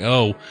you're like,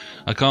 oh,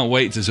 I can't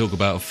wait to talk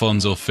about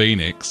Fonz or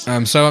Phoenix.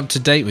 I'm so up to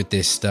date with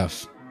this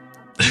stuff.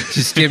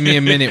 Just give me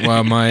a minute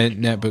while my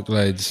netbook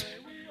loads.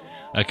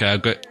 Okay,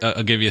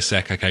 I'll give you a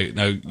sec. Okay,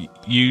 no,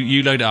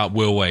 you load it up.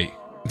 We'll wait.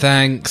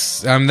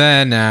 Thanks. I'm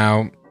there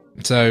now.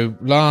 So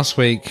last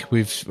week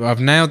I've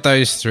nailed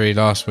those three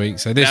last week.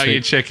 So this Now you're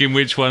week checking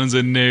which ones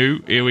are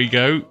new. Here we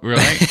go.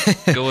 Right,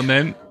 go on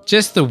then.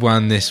 just the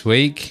one this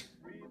week.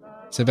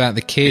 It's about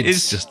the kids. It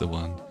is just the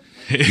one.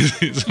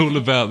 It's all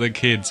about the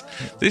kids.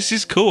 This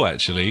is cool,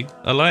 actually.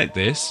 I like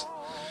this.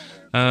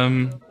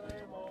 So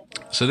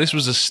this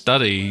was a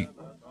study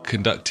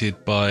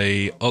conducted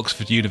by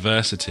Oxford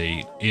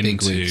University into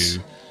Bigwigs.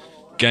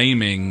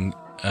 gaming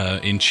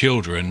in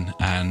children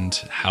and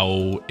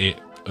how it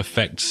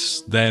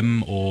affects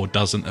them or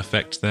doesn't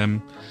affect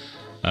them.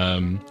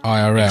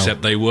 IRL.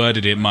 Except they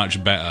worded it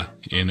much better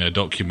in a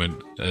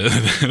document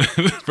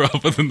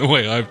rather than the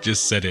way I've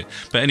just said it.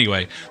 But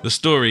anyway, the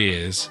story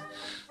is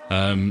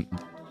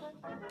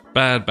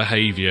bad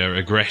behaviour,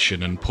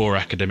 aggression and poor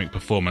academic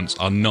performance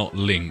are not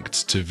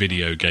linked to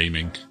video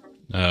gaming.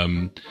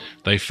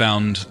 They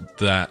found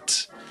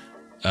that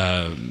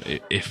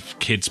if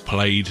kids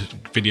played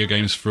video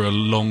games for a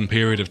long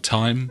period of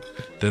time,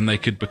 then they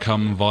could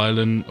become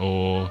violent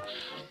or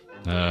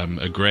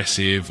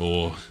aggressive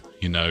or,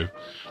 you know,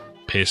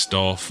 pissed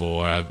off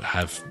or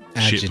have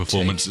shit Agitate.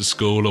 performance at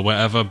school or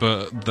whatever.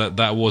 But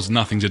that was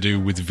nothing to do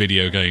with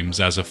video games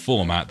as a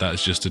format.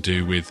 That's just to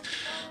do with,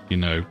 you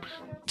know,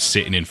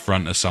 sitting in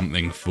front of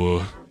something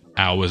for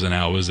hours and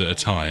hours at a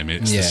time.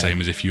 It's the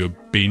same as if you were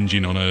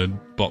binging on a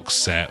box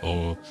set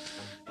or,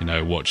 you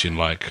know, watching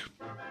like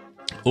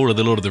all of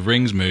the Lord of the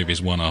Rings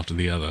movies one after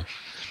the other.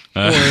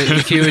 Or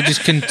if you were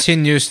just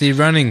continuously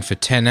running for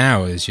 10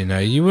 hours, you know,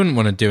 you wouldn't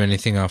want to do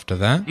anything after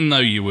that. No,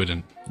 you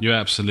wouldn't. You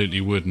absolutely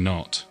would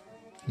not.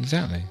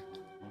 Exactly.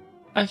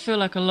 I feel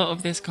like a lot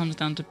of this comes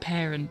down to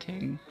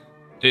parenting.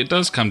 It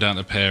does come down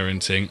to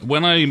parenting.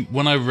 When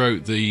I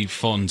wrote the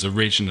Fonz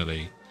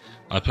originally,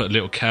 I put a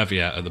little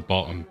caveat at the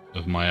bottom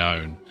of my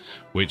own,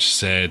 which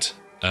said,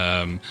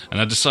 and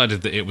I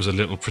decided that it was a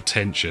little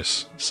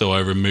pretentious, so I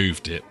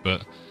removed it.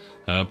 But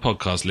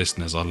podcast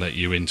listeners, I'll let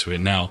you into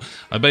it now.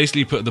 I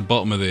basically put at the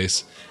bottom of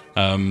this,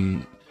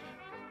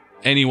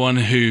 anyone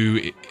who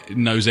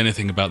knows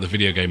anything about the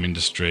video game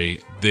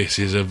industry, this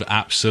is of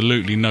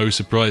absolutely no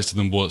surprise to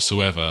them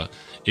whatsoever.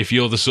 If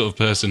you're the sort of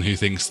person who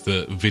thinks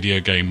that video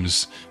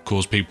games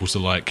cause people to,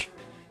 like,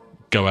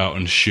 go out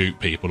and shoot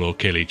people or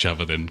kill each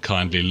other, then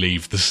kindly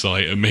leave the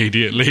site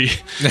immediately.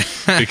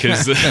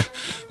 Because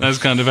that's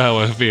kind of how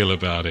I feel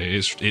about it.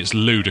 It's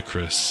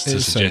ludicrous to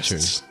It's so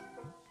suggest.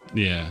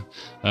 Yeah.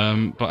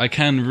 But I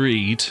can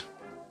read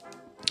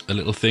a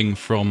little thing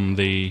from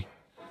the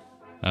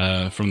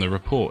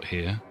report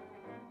here.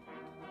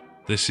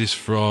 This is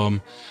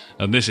from,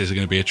 and this is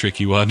going to be a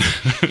tricky one.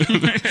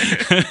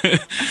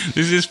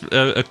 This is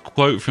a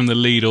quote from the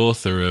lead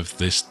author of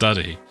this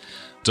study,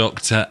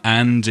 Dr.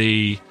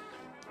 Andy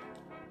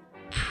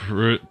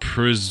Przybylski.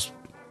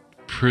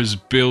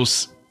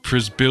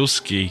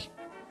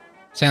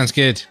 Sounds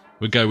good.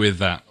 We'll go with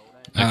that.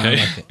 I Okay.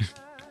 like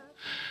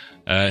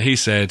it. He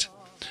said,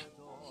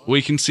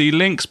 "We can see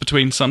links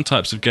between some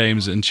types of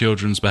games and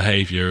children's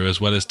behaviour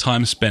as well as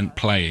time spent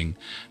playing.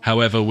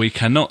 However, we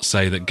cannot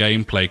say that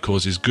gameplay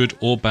causes good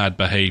or bad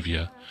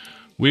behaviour.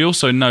 We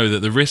also know that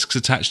the risks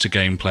attached to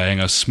game playing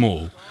are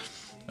small.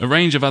 A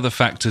range of other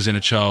factors in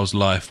a child's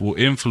life will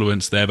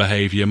influence their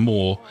behaviour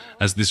more,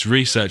 as this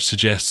research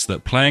suggests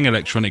that playing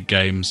electronic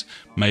games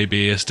may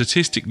be a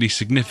statistically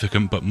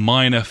significant but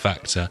minor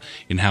factor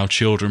in how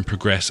children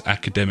progress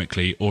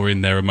academically or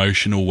in their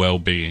emotional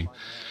well-being.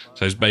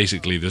 So it's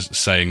basically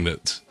saying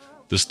that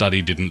the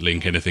study didn't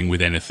link anything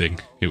with anything.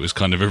 It was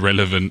kind of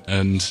irrelevant,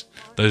 and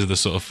those are the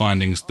sort of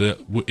findings that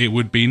it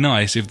would be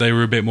nice if they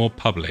were a bit more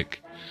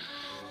public.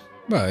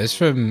 Well, it's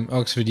from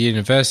Oxford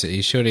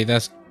University. Surely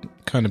that's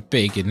kind of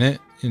big, isn't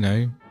it? You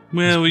know.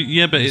 Well,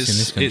 yeah, but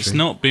it's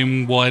not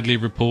been widely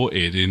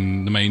reported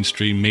in the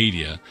mainstream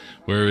media.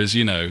 Whereas,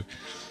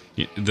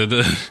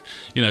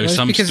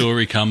 some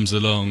story comes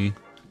along.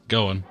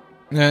 Go on.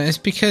 No, it's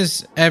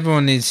because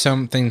everyone needs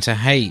something to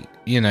hate,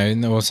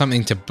 or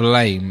something to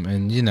blame,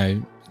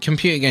 and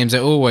computer games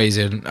are always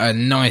a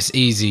nice,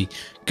 easy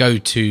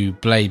go-to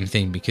blame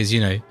thing because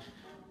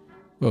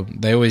well,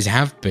 they always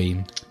have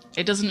been.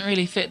 It doesn't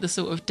really fit the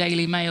sort of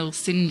Daily Mail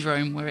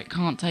syndrome where it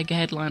can't take a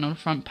headline on a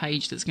front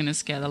page that's going to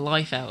scare the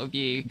life out of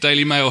you.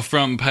 Daily Mail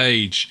front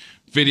page.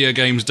 Video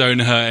games don't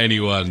hurt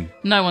anyone.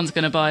 No one's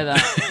going to buy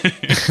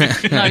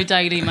that. No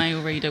Daily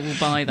Mail reader will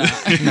buy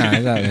that. No,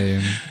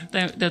 exactly.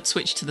 They'll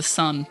switch to the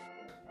Sun.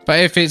 But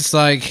if it's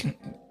like,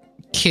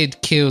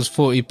 kid kills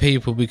 40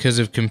 people because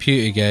of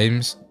computer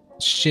games,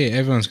 shit,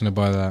 everyone's going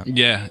to buy that.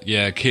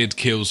 Yeah, kid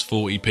kills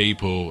 40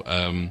 people.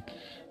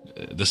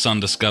 The Sun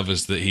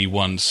discovers that he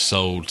once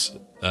sold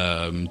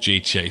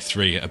GTA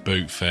 3 at a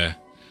boot fair,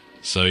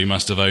 so he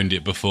must have owned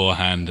it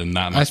beforehand, and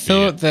that must be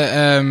thought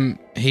that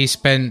he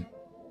spent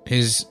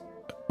his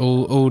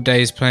all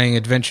days playing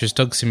Adventurous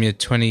Dog Simulator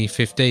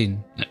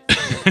 2015. I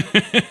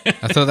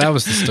thought that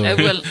was the story.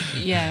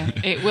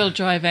 It will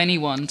drive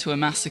anyone to a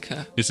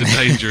massacre. It's a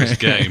dangerous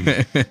game.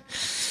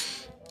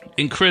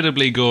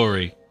 Incredibly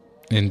gory.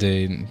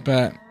 Indeed.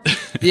 But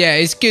yeah,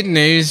 it's good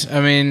news. I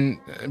mean,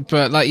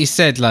 but like you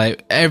said,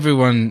 like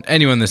anyone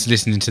that's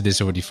listening to this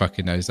already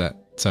fucking knows that.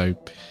 So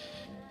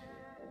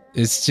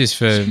it's just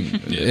for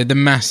the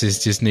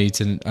masses just need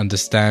to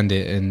understand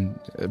it, and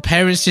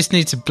parents just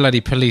need to bloody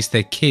police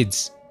their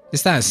kids.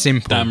 It's that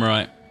simple. Damn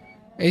right.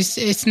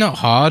 It's not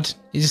hard.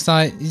 You just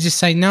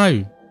say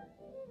no.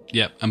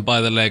 Yep, and buy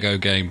the Lego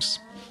games.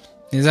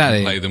 Exactly.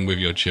 And play them with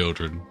your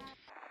children.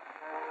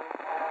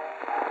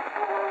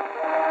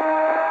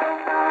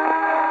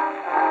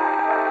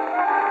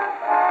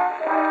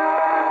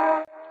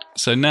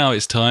 So now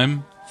it's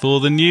time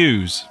for the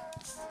news.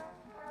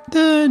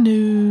 The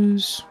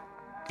news.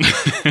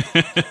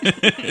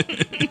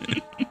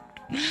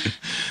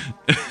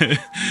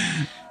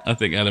 I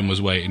think Ellen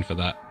was waiting for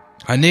that.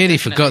 I nearly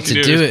forgot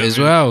to do it as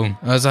well.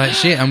 I was like,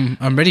 shit,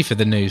 I'm ready for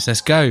the news.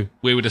 Let's go.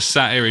 We would have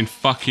sat here in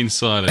fucking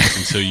silence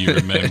until you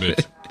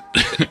remembered.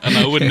 And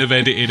I wouldn't have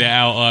edited it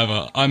out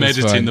either. I'm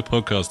editing the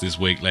podcast this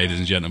week, ladies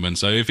and gentlemen.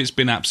 So if it's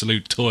been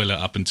absolute toilet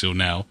up until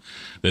now,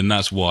 then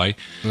that's why.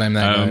 Blame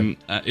that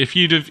guy. If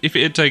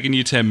it had taken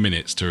you 10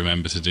 minutes to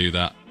remember to do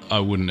that, I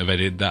wouldn't have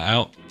edited that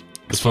out.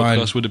 The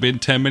podcast would have been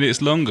 10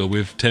 minutes longer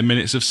with 10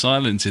 minutes of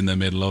silence in the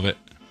middle of it.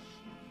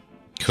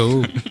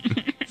 Cool.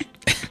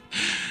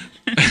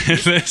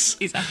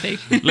 He's happy.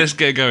 Let's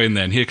get going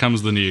then. Here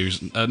comes the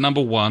news.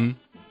 Number one,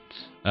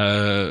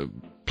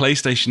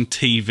 PlayStation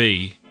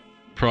TV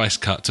price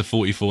cut to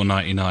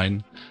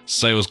 $44.99.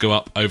 Sales go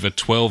up over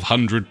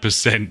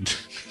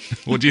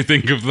 1,200%. What do you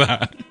think of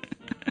that?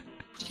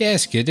 Yeah,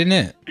 it's good, isn't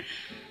it?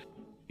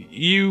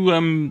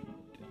 You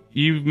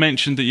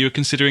mentioned that you were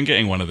considering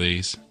getting one of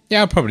these.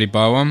 Yeah, I'll probably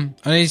buy one.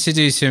 I need to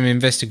do some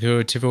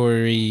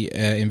investigatory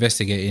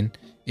investigating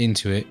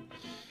into it.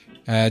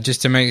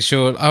 Just to make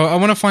sure. I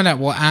want to find out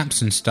what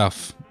apps and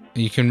stuff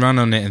you can run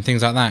on it and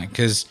things like that,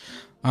 because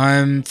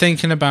I'm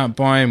thinking about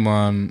buying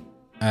one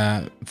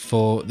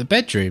for the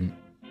bedroom,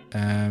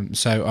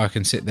 so I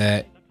can sit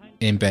there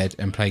in bed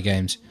and play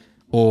games,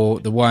 or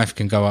the wife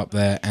can go up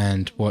there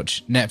and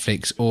watch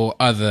Netflix or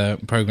other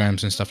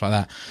programs and stuff like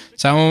that.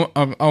 So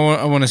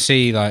I want to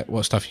see like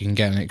what stuff you can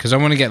get on it, because I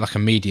want to get like a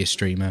media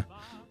streamer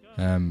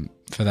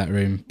for that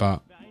room,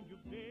 but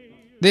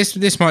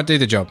this might do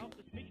the job.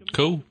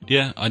 Cool.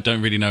 Yeah, I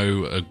don't really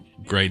know a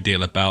great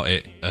deal about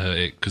it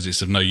because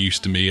it's of no use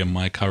to me in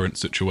my current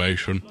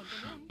situation.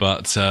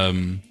 But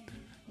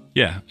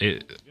yeah,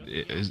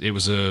 it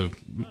was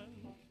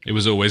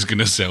always going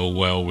to sell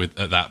well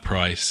at that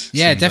price.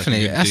 Yeah, Seems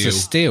definitely. like That's a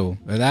steal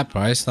at that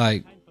price.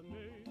 Like,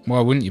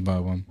 why wouldn't you buy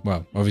one?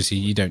 Well, obviously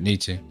you don't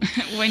need to.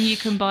 When you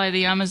can buy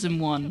the Amazon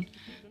one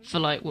for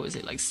like, what was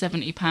it, like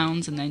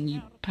 £70, and then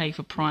you pay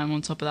for Prime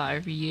on top of that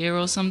every year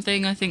or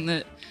something, I think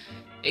that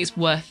it's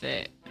worth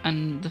it.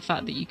 And the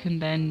fact that you can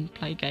then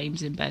play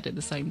games in bed at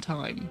the same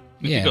time.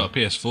 If you've got a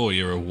PS4,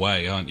 you're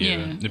away, aren't you?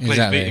 Yeah. It plays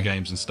Vita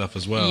games and stuff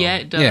as well. Yeah,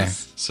 it does. Yeah.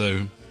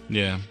 So,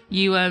 yeah.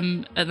 You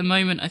at the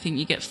moment, I think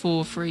you get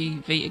 4 free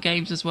Vita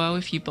games as well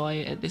if you buy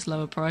it at this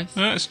lower price.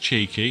 That's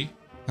cheeky.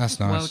 That's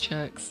nice. Well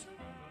checks.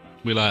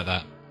 We like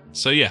that.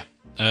 So, yeah.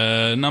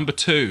 Number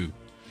 2.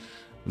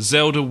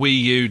 Zelda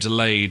Wii U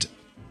delayed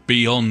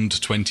beyond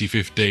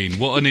 2015.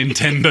 What a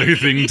Nintendo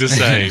thing to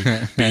say.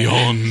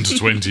 Beyond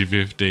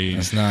 2015.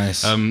 That's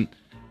nice.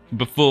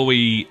 Before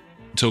we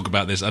talk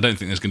about this, I don't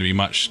think there's going to be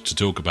much to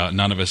talk about.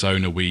 None of us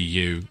own a Wii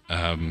U,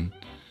 and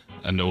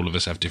all of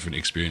us have different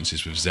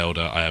experiences with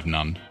Zelda. I have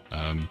none.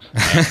 I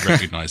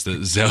recognise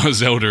that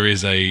Zelda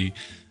is a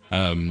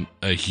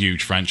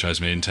huge franchise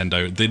for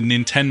Nintendo. The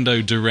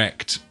Nintendo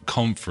Direct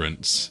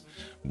conference,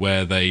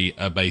 where they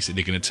are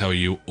basically going to tell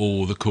you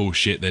all the cool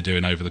shit they're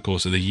doing over the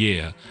course of the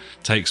year,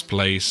 takes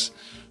place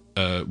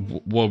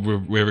while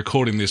we're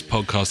recording this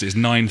podcast. It's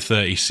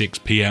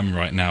 9:36 p.m.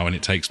 right now, and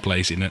it takes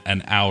place in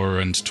an hour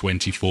and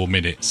 24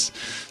 minutes.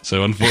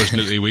 So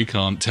unfortunately, we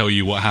can't tell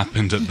you what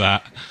happened at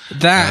that.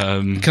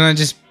 Can I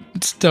just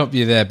stop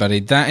you there,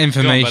 buddy? That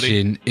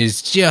information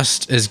is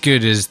just as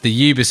good as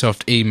the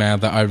Ubisoft email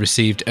that I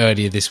received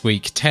earlier this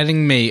week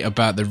telling me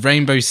about the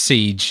Rainbow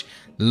Siege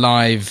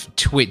live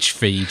Twitch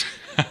feed.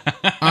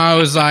 I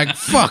was like,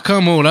 fuck,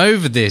 I'm all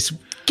over this.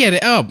 Get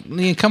it up.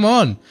 Come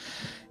on.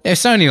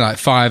 It's only like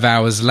 5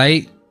 hours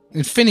late.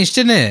 It finished,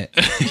 didn't it?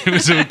 It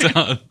was all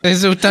done. It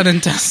was all done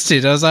and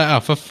dusted. I was like, oh,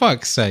 for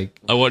fuck's sake.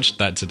 I watched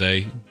that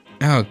today.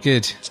 Oh,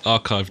 good. It's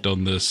archived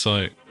on the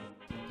site.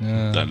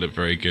 That looked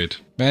very good.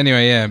 But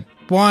anyway, yeah.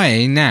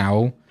 Why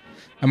now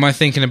am I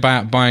thinking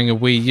about buying a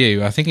Wii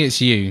U? I think it's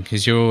you,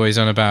 because you're always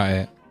on about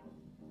it.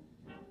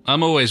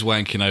 I'm always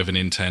wanking over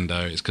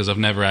Nintendo. It's because I've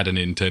never had a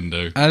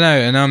Nintendo. I know,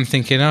 and I'm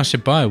thinking I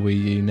should buy a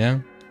Wii U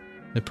now.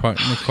 They're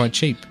quite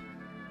cheap.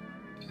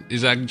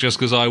 Is that just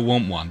because I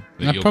want one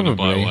that you're going to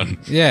buy one?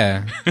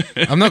 Yeah.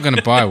 I'm not going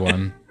to buy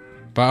one,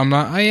 but I'm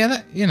like, oh yeah,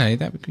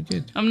 that would be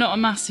good. I'm not a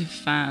massive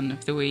fan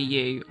of the Wii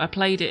U. I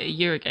played it at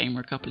Eurogamer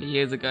a couple of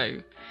years ago,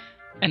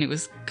 and it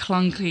was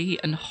clunky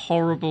and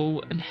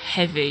horrible and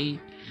heavy.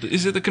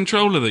 Is it the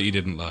controller that you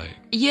didn't like?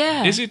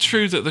 Yeah. Is it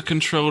true that the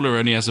controller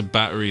only has a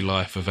battery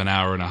life of an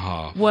hour and a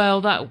half?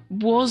 Well, that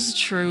was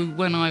true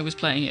when I was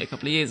playing it a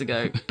couple of years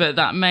ago, but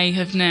that may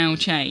have now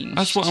changed.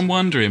 That's what I'm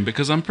wondering,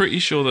 because I'm pretty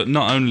sure that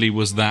not only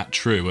was that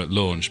true at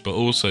launch, but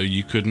also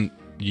you couldn't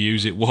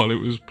use it while it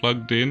was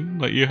plugged in.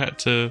 Like, you had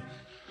to...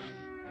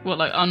 What,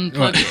 like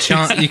unplug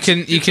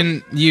it? You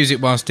can use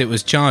it whilst it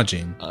was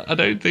charging. I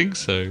don't think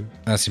so.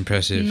 That's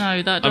impressive.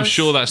 No, that does... I'm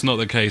sure that's not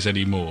the case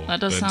anymore. That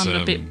does sound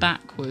a bit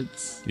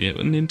backwards. Yeah,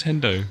 but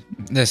Nintendo.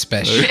 They're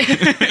special.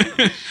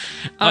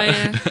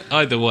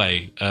 Either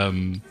way,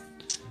 I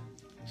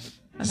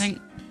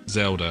think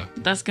Zelda.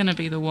 that's going to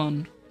be the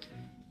one.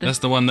 That's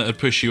the one that would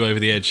push you over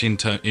the edge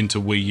into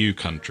Wii U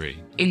country.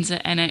 Into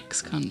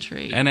NX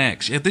country.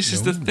 NX. Yeah, this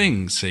is the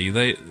thing, see.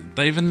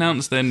 They've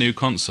announced their new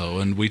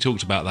console, and we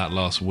talked about that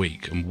last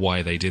week and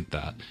why they did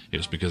that. It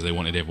was because they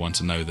wanted everyone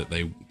to know that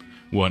they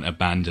weren't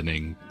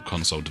abandoning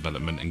console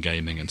development and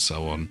gaming and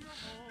so on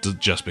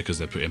just because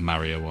they're putting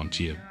Mario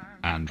onto your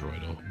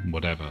Android or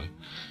whatever.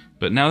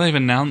 But now they've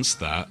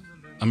announced that.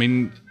 I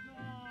mean,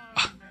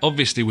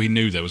 obviously we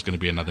knew there was going to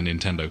be another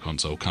Nintendo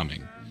console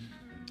coming.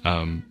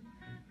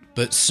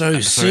 But so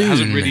it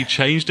hasn't really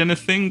changed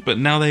anything, but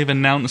now they've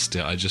announced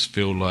it, I just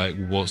feel like,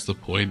 what's the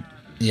point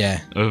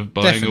of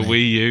buying a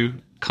Wii U?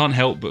 Can't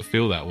help but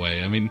feel that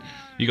way. I mean,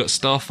 you got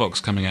Star Fox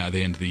coming out at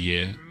the end of the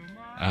year,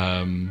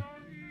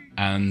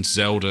 and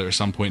Zelda at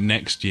some point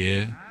next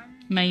year.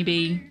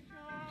 Maybe.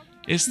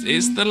 It's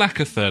the lack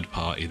of third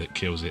party that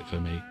kills it for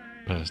me,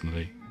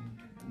 personally.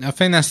 I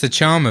think that's the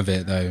charm of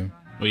it, though.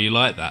 Well, you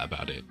like that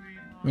about it.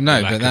 Well,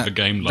 no, but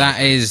that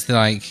is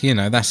like,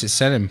 that's its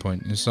selling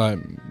point. It's like,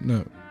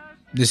 no,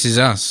 this is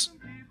us.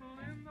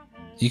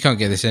 You can't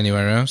get this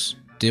anywhere else.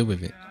 Deal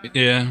with it.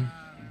 Yeah.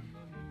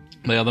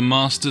 They are the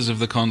masters of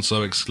the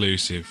console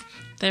exclusive.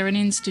 They're an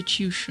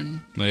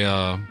institution. They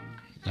are.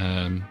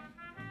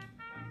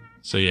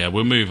 So yeah,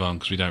 we'll move on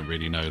because we don't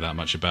really know that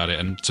much about it.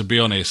 And to be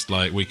honest,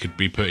 like, we could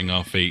be putting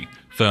our feet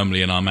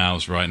firmly in our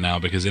mouths right now,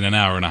 because in an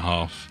hour and a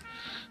half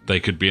they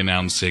could be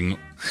announcing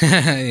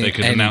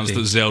announce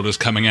that Zelda's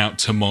coming out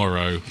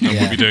tomorrow, and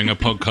we'll be doing a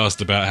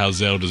podcast about how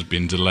Zelda's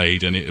been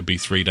delayed, and it'll be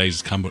 3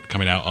 days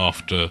coming out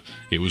after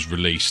it was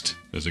released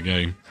as a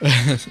game.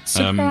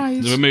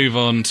 Surprise. We'll move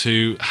on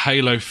to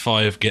Halo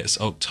 5 gets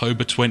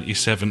October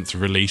 27th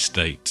release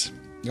date.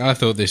 I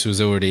thought this was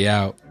already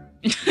out.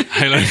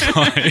 Halo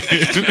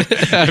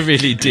 5. I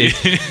really did.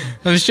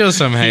 I'm sure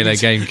some Halo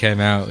game came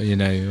out,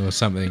 or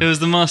something. It was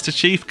the Master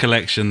Chief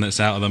collection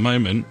that's out at the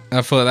moment.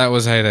 I thought that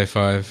was Halo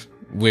 5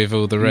 with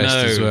all the rest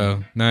as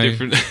well. No,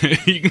 different.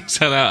 You can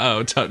tell how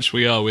out of touch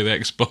we are with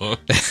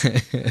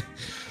Xbox.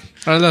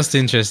 I lost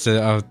interest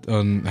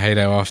on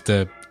Halo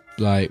after,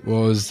 like, what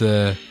was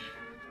the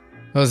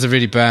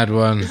really bad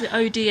one? Is it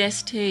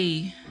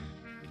ODST?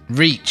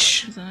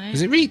 Reach.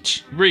 Is it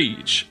Reach?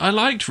 Reach. I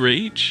liked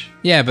Reach.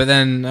 Yeah, but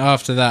then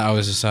after that I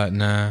was just like,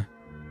 nah.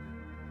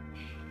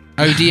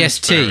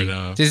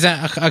 ODST. Does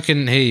that? I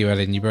couldn't hear you,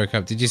 Ellen. You broke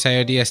up. Did you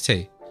say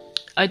ODST?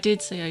 I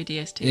did say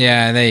ODST.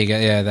 Yeah, there you go.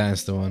 Yeah,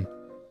 that's the one.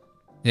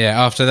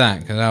 Yeah, after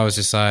that, because I was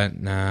just like,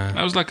 nah.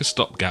 That was like a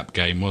stopgap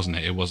game, wasn't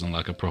it? It wasn't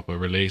like a proper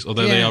release.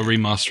 Although they are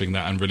remastering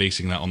that and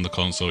releasing that on the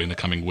console in the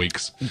coming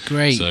weeks.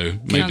 Great. So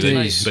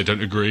maybe they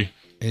don't agree.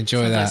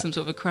 Enjoy Sounds that. like some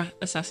sort of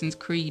Assassin's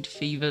Creed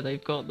fever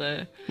they've got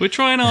there. We're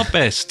trying our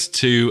best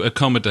to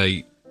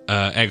accommodate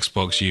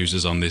Xbox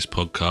users on this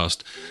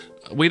podcast.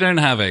 We don't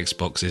have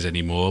Xboxes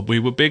anymore. We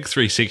were big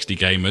 360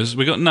 gamers.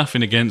 We got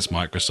nothing against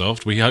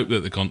Microsoft. We hope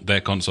that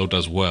their console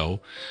does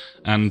well,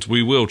 and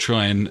we will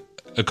try and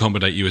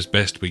accommodate you as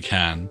best we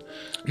can.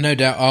 No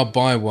doubt I'll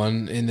buy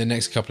one in the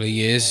next couple of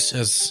years,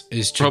 as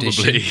is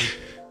tradition. Probably.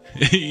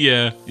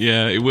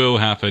 yeah, it will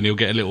happen. You'll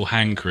get a little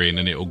hankering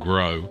and it'll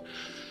grow.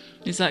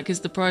 Is that because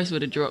the price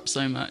would have dropped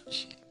so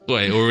much? Well,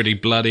 it already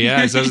bloody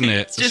has, hasn't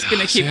it? It's just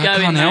going to keep See, going.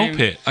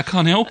 I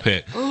can't help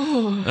it.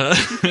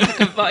 Like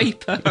a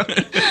viper.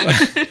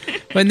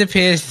 When the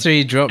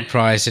PS3 dropped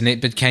price and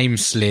it became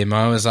slim,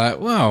 I was like,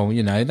 well,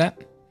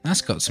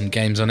 that's got some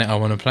games on it I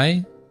want to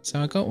play,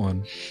 so I got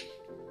one.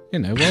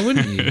 Why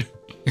wouldn't you?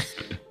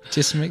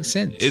 Just makes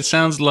sense. It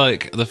sounds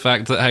like the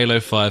fact that Halo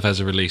 5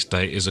 has a release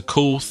date is a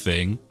cool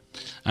thing,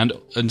 and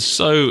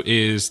so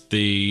is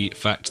the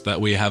fact that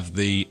we have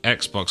the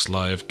Xbox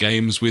Live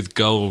Games with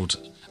Gold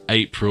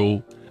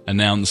April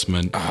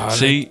announcement.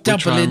 See, we're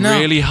trying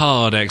really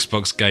hard,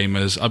 Xbox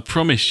gamers. I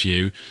promise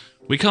you,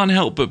 we can't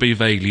help but be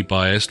vaguely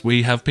biased.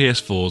 We have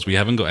PS4s, we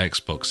haven't got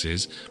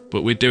Xboxes,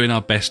 but we're doing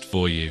our best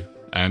for you.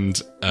 And,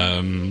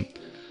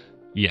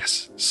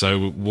 yes.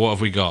 So what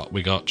have we got?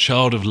 We got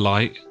Child of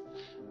Light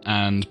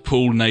and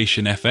Pool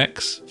Nation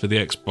FX for the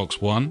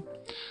Xbox One.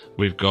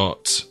 We've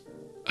got...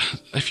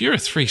 If you're a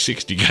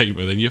 360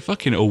 gamer, then you're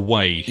fucking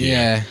away here.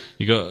 Yeah.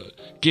 You got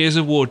Gears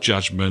of War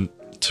Judgment,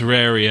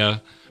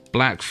 Terraria,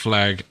 Black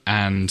Flag,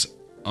 and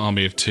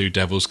Army of Two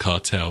Devils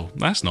Cartel.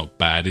 That's not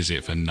bad, is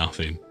it, for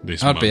nothing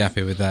this month? I'd be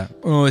happy with that.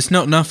 Oh, it's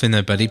not nothing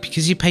though, buddy,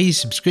 because you pay your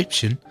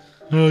subscription.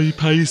 Oh, you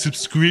pay a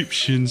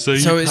subscription, so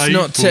it's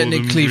not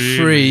technically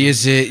free,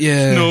 is it?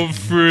 Yeah. Not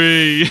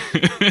free.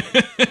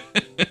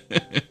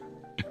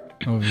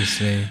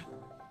 Obviously.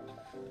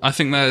 I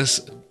think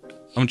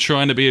I'm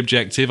trying to be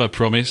objective, I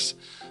promise.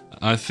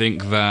 I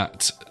think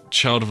that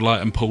Child of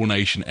Light and Pool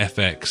Nation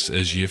FX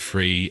as your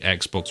free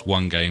Xbox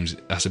One games,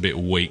 that's a bit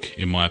weak,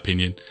 in my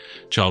opinion.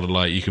 Child of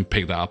Light, you can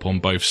pick that up on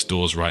both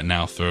stores right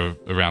now for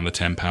around the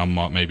 £10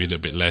 mark, maybe a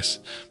little bit less.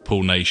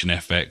 Pool Nation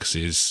FX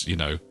is,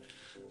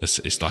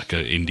 it's like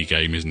an indie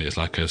game, isn't it? It's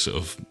like a sort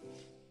of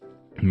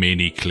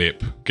mini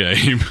clip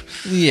game.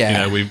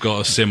 Yeah. We've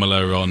got a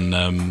similar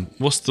on,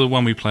 what's the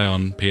one we play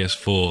on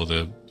PS4,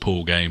 the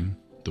pool game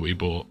that we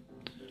bought?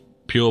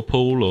 Pure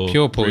Pool or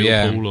Pure Pool, Real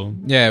yeah. Pool or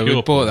yeah, we Pure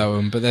bought Pool? that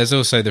one, but there's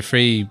also the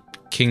free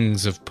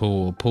Kings of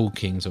Pool, or Pool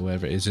Kings, or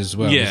whatever it is as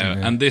well. Yeah, isn't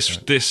there? and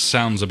this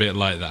sounds a bit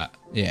like that.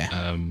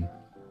 Yeah.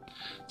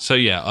 So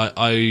yeah,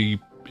 I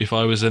if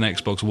I was an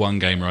Xbox One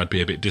gamer, I'd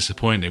be a bit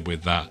disappointed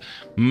with that,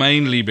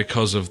 mainly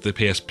because of the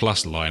PS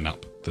Plus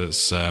lineup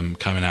that's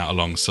coming out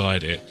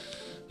alongside it,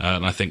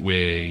 and I think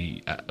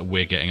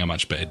we're getting a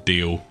much better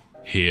deal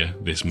here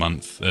this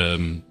month.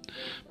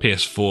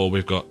 PS4,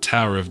 we've got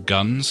Tower of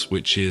Guns,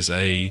 which is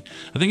I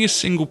think it's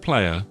single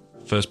player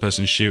first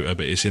person shooter,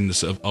 but it's in the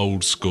sort of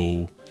old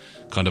school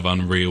kind of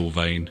Unreal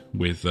vein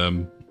with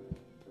I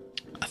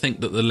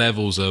think that the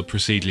levels are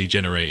procedurally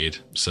generated,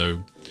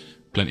 so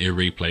plenty of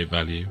replay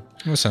value.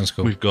 That sounds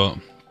cool. We've got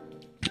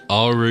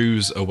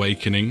Aru's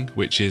Awakening,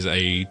 which is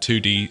a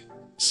 2D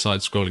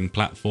side-scrolling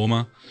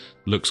platformer.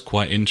 Looks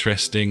quite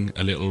interesting.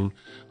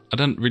 I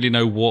don't really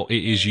know what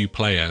it is you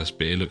play as,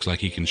 but it looks like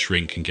he can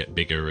shrink and get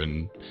bigger,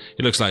 and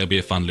it looks like it'll be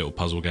a fun little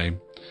puzzle game.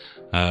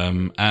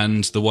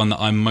 And the one that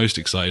I'm most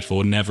excited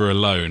for, Never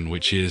Alone,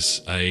 which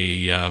is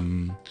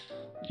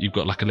you've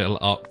got like a little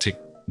Arctic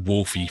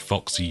wolfy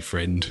foxy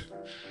friend.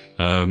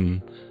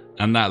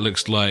 And that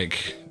looks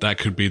like that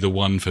could be the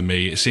one for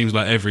me. It seems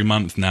like every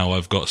month now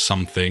I've got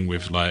something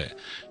with like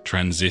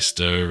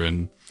Transistor,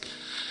 and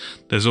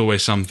there's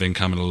always something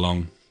coming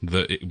along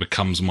that it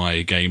becomes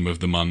my game of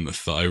the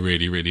month that I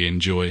really, really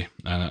enjoy.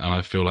 And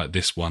I feel like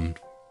this one,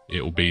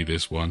 it'll be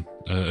this one.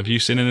 Have you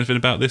seen anything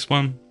about this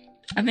one?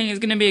 I think it's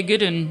going to be a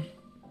good one.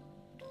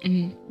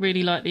 And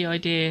really like the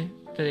idea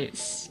that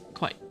it's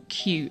quite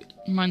cute.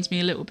 Reminds me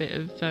a little bit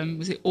of,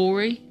 was it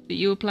Ori that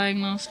you were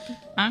playing last?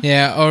 Ash?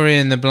 Yeah, Ori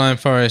and the Blind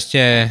Forest,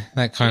 yeah,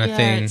 that kind of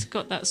thing. Yeah, it's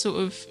got that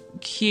sort of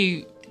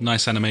cute...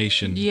 Nice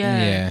animation.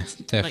 Yeah,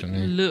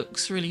 definitely. Like,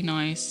 looks really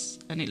nice,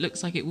 and it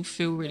looks like it will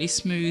feel really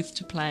smooth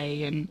to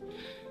play, and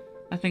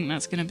I think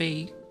that's going to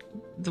be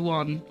the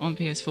one on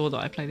PS4 that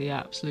I play the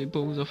absolute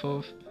balls off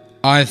of.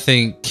 I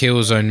think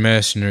Killzone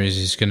Mercenaries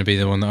is going to be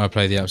the one that I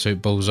play the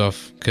absolute balls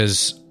off,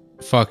 because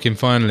fucking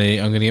finally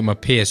I'm going to get my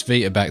PS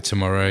Vita back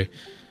tomorrow.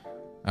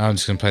 I'm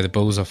just going to play the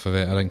balls off of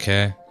it. I don't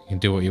care. You can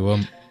do what you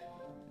want.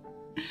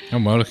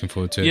 I'm well looking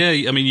forward to it.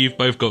 Yeah, I mean, you've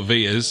both got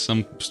Vitas.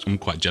 I'm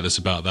quite jealous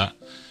about that.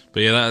 But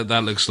yeah,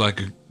 that looks like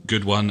a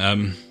good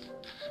one.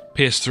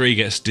 PS3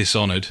 gets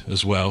Dishonored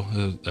as well,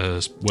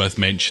 worth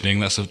mentioning.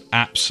 That's an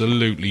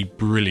absolutely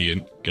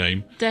brilliant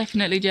game.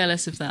 Definitely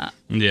jealous of that.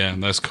 Yeah,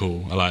 that's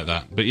cool. I like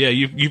that. But yeah,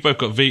 you've both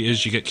got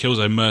Vitas. You get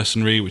Killzone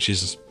Mercenary, which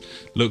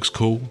looks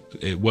cool.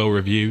 Well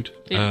reviewed.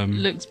 It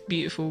looks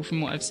beautiful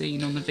from what I've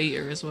seen on the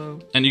Vita as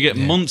well. And you get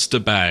Monster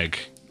Bag.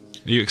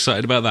 Are you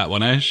excited about that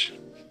one, Ash?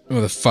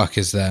 What the fuck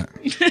is that?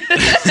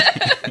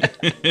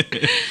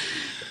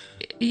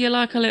 You're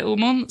like a little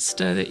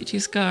monster that you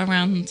just go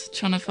around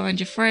trying to find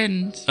your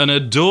friend. An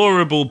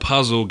adorable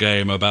puzzle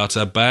game about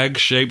a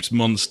bag-shaped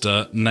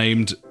monster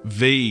named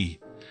V,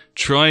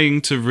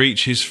 trying to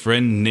reach his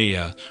friend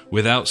Nia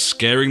without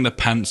scaring the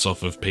pants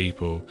off of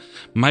people.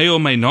 May or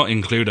may not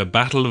include a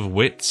battle of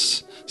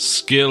wits,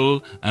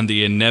 skill, and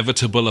the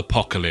inevitable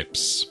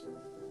apocalypse.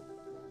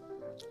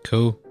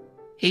 Cool.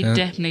 He Yeah.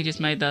 definitely just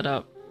made that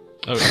up.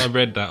 I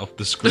read that off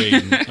the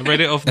screen. I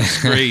read it off the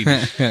screen.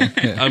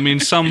 I'm in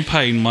some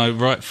pain. My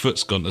right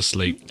foot's gone to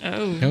sleep.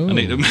 Oh. Cool. I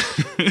need them.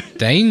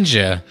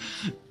 Danger.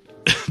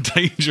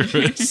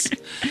 Dangerous.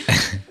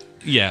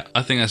 Yeah,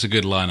 I think that's a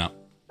good lineup.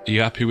 Are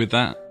you happy with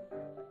that?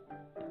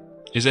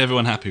 Is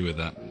everyone happy with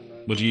that?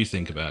 What do you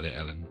think about it,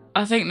 Ellen?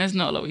 I think there's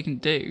not a lot we can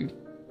do.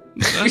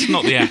 That's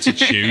not the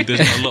attitude. There's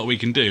not a lot we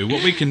can do.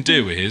 What we can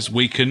do is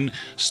we can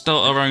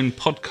start our own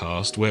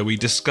podcast where we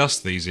discuss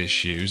these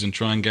issues and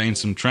try and gain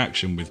some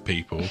traction with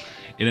people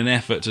in an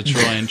effort to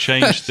try and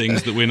change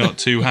things that we're not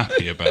too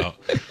happy about.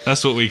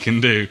 That's what we can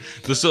do.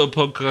 The sort of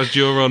podcast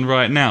you're on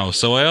right now.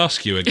 So I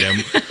ask you again,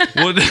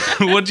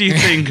 what do you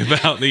think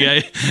about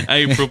the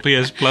April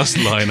PS Plus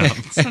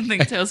lineup?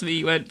 Something tells me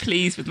you weren't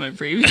pleased with my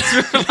previous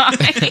reply.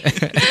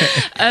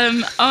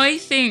 I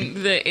think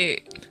that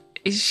it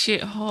is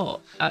shit hot,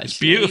 actually. It's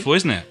beautiful,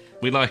 isn't it?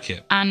 We like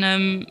it.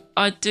 And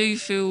I do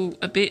feel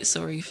a bit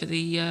sorry for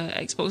the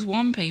Xbox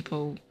One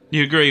people.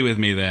 You agree with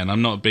me then?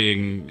 I'm not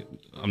being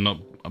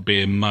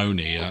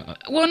moany.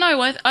 Well,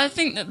 no, I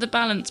think that the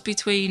balance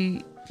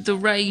between the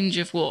range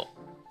of what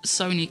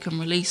Sony can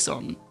release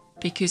on,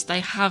 because they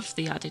have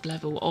the added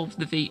level of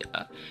the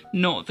Vita,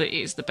 not that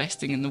it's the best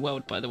thing in the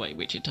world, by the way,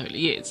 which it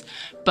totally is,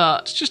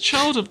 but It's just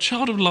Child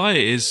of Light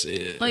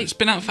it's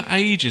been out for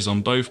ages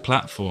on both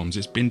platforms.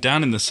 It's been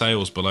down in the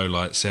sales below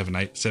like £7,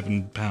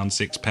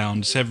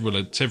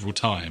 £6 several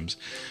times,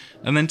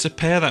 and then to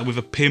pair that with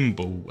a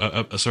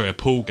a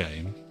pool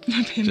game.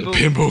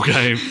 Pinball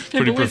game.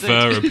 Pretty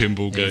prefer a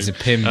pinball game. He's a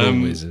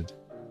pinball wizard.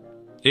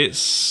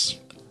 It's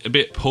a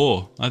bit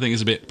poor. I think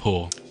it's a bit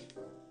poor.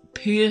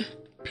 pure.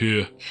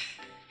 You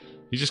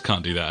just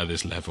can't do that at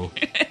this level.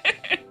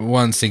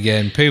 Once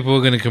again, people are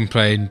going to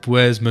complain,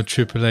 where's my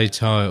AAA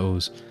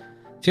titles?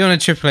 If you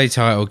want a AAA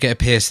title,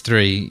 get a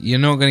PS3. You're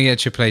not going to get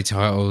AAA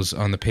titles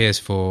on the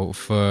PS4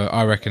 for,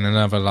 I reckon,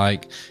 another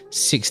like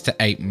 6 to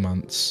 8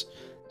 months.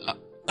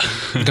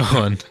 Go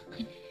on.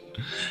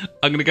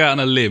 I'm going to go out on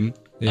a limb.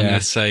 Yeah. I'm going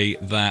to say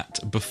that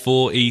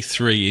before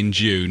E3 in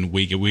June,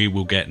 we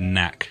will get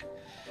Knack.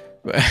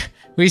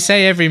 We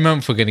say every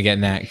month we're going to get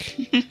Knack.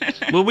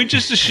 Well, we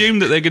just assume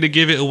that they're going to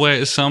give it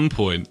away at some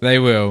point. They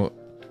will.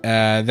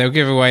 They'll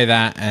give away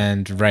that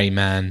and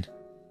Rayman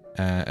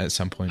at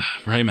some point.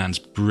 Rayman's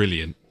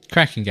brilliant.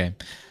 Cracking game.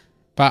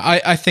 But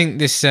I think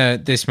this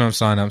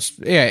month's lineups,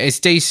 yeah, it's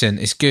decent.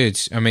 It's good.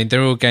 I mean,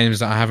 they're all games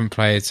that I haven't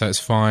played, so it's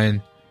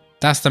fine.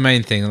 That's the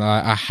main thing.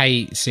 Like, I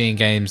hate seeing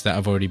games that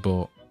I've already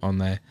bought on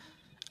there.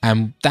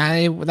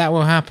 That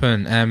will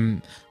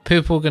happen.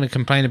 People are going to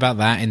complain about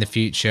that in the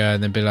future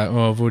and then be like,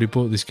 oh, I've already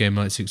bought this game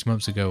like 6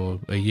 months ago or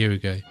a year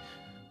ago.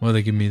 Why are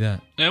they giving me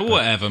that? Yeah,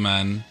 whatever,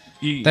 man.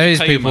 You Those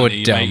pay people your money, are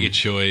you dumb. make your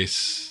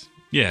choice.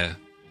 Yeah.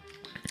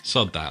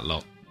 Sod that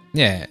lot.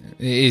 Yeah, it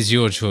is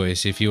your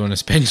choice if you want to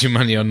spend your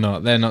money or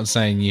not. They're not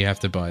saying you have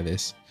to buy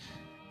this.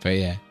 But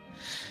yeah,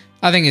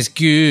 I think it's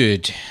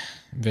good.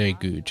 Very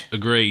good.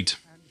 Agreed.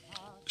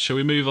 Shall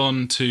we move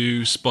on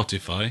to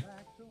Spotify?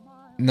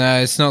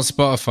 No, it's not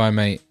Spotify,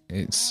 mate.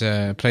 It's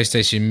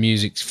PlayStation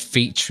Music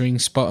featuring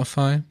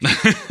Spotify.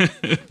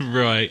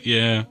 Right,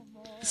 yeah.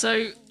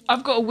 So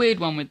I've got a weird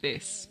one with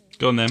this.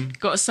 Go on then.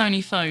 Got a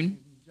Sony phone.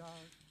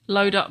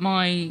 Load up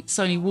my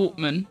Sony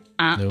Walkman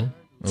app No.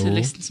 to Oh.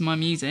 listen to my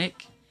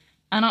music,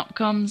 and up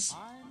comes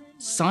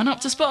sign up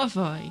to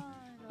Spotify.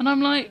 And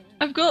I'm like,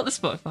 I've got the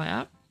Spotify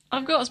app.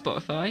 I've got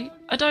Spotify.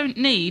 I don't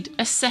need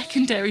a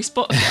secondary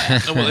Spotify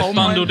app. Oh, well, they on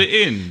my- bundled it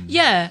in.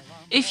 Yeah,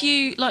 if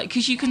you like,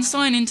 because you can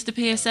sign into the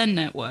PSN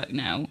network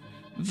now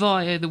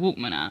via the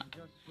Walkman app,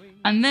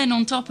 and then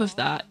on top of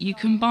that, you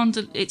can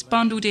bundle. It's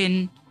bundled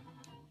in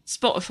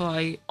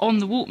Spotify on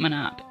the Walkman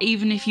app,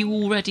 even if you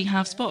already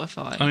have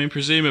Spotify. I mean,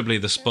 presumably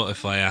the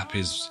Spotify app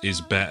is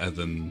better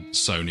than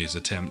Sony's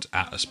attempt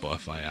at a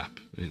Spotify app.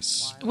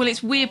 Well,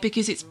 it's weird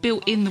because it's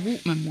built in the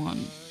Walkman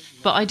one,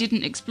 but I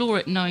didn't explore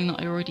it knowing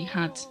that I already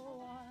had.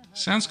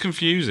 Sounds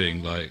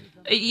confusing, like,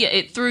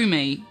 It threw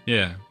me,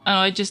 yeah. and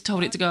I just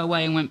told it to go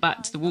away and went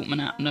back to the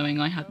Walkman app knowing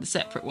I had the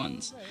separate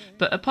ones.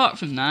 But apart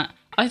from that,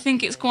 I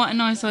think it's quite a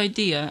nice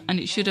idea, and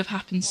it should have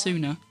happened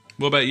sooner.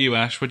 What about you,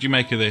 Ash? What do you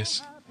make of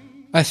this?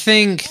 I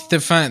think the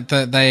fact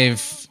that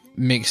they've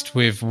mixed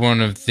with one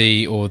of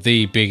the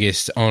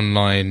biggest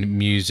online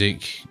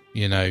music,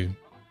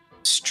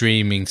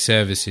 streaming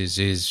services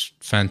is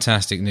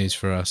fantastic news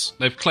for us.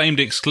 They've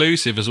claimed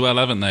exclusive as well,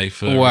 haven't they?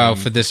 For The some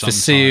time.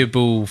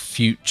 foreseeable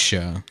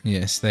future.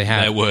 Yes, they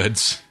have. Their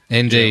words.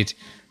 Indeed.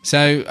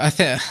 So I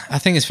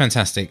think it's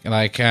fantastic.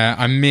 Like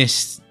I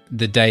missed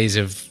the days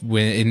of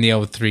in the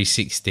old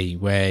 360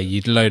 where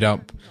you'd load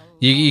up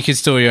You could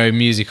store your own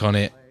music on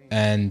it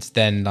and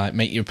then like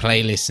make your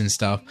playlists and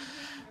stuff.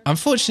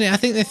 Unfortunately, I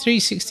think the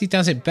 360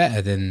 does it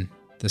better than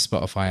the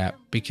Spotify app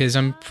because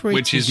I'm pretty...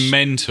 Which is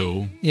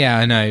mental. Yeah,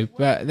 I know.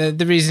 But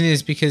the reason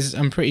is because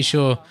I'm pretty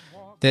sure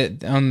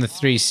that on the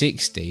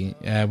 360,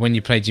 when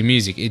you played your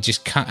music, it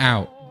just cut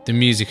out the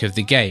music of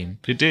the game.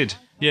 It did.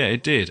 Yeah,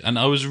 it did. And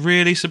I was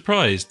really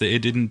surprised that it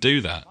didn't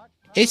do that.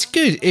 It's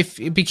good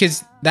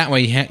because that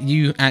way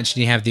you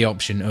actually have the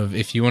option of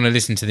if you want to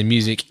listen to the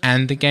music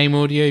and the game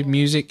audio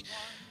music,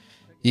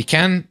 you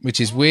can,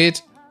 which is weird.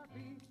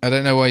 I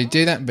don't know why you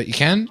do that, but you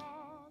can.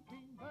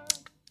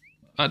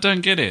 I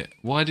don't get it.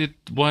 Why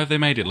have they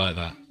made it like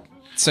that?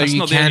 So That's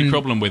not the only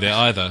problem with it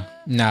either.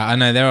 No, I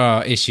know there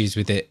are issues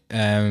with it,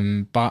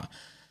 but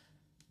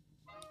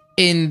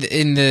in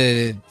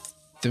the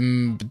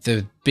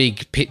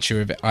big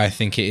picture of it, I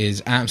think it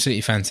is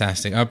absolutely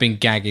fantastic. I've been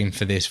gagging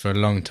for this for a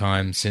long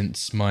time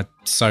since my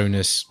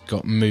Sonos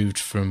got moved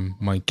from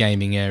my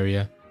gaming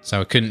area,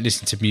 so I couldn't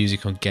listen to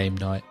music on game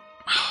night.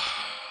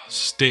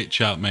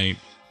 Stitch up, mate.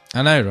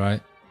 I know,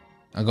 right?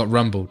 I got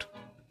rumbled.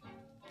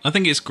 I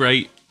think it's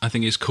great. I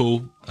think it's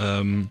cool.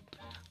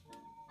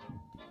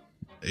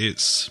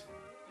 It's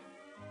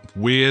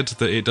weird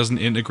that it doesn't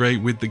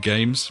integrate with the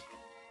games.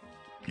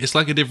 It's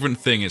like a different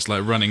thing. It's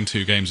like running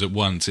two games at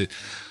once.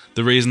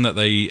 The reason that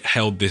they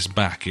held this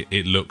back,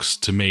 it looks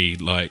to me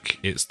like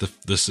it's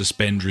the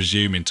suspend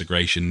resume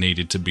integration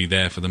needed to be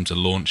there for them to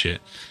launch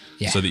it,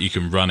 so that you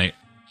can run it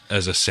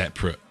as a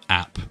separate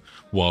app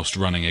whilst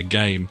running a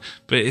game.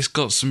 But it's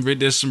got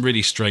there's some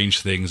really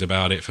strange things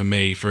about it for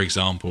me. For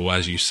example,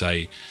 as you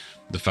say,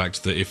 the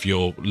fact that if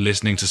you're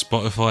listening to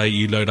Spotify,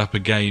 you load up a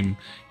game,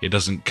 it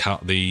doesn't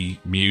cut the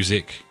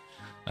music,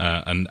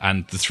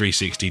 and the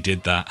 360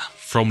 did that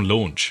from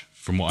launch,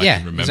 from what I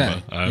can remember.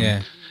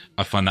 Exactly.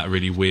 I find that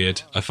really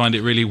weird. I find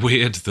it really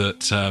weird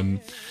that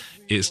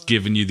it's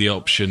given you the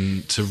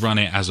option to run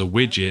it as a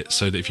widget,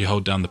 so that if you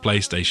hold down the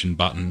PlayStation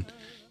button,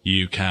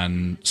 you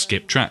can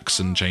skip tracks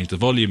and change the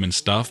volume and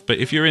stuff. But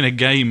if you're in a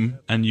game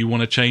and you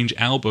want to change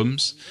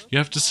albums, you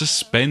have to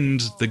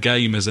suspend the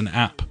game as an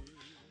app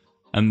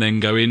and then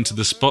go into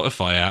the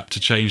Spotify app to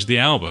change the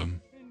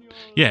album.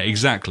 Yeah,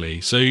 exactly.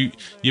 So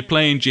you're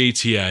playing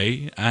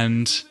GTA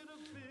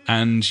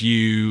and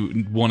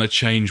you want to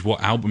change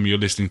what album you're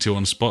listening to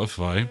on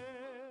Spotify.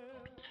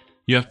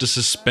 You have to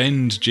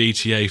suspend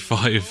GTA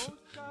 5,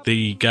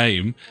 the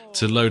game,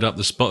 to load up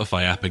the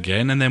Spotify app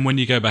again, and then when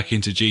you go back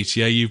into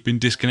GTA, you've been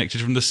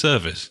disconnected from the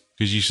service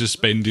because you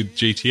suspended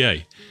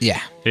GTA. Yeah.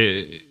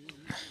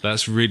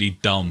 That's really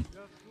dumb.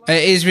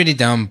 It is really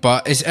dumb,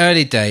 but it's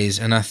early days,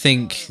 and I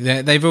think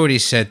they've already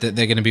said that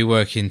they're going to be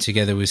working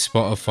together with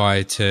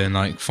Spotify to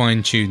like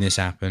fine-tune this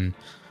app, and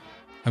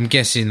I'm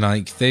guessing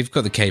like they've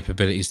got the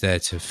capabilities there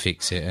to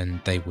fix it,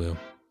 and they will.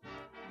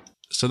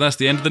 So that's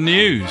the end of the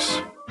news.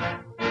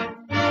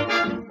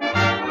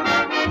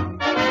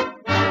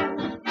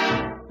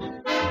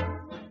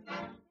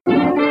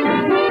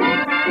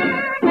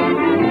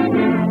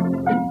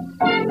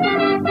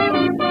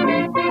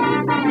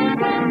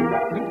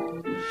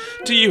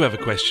 Do you have a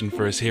question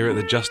for us here at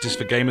the Justice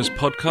for Gamers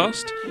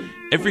podcast?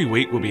 Every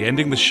week we'll be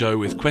ending the show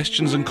with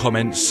questions and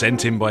comments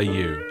sent in by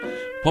you.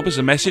 Pop us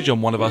a message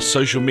on one of our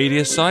social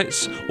media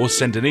sites or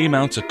send an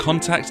email to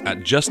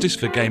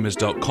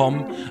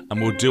contact@justiceforgamers.com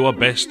and we'll do our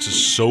best to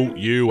sort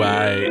you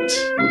out.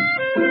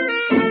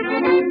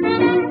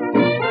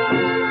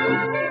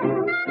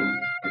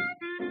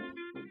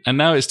 And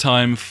now it's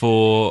time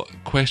for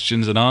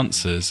questions and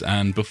answers,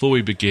 and before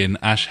we begin,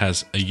 Ash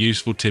has a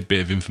useful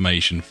tidbit of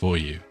information for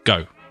you.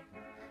 Go.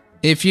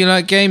 If you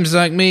like games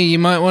like me, you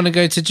might want to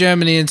go to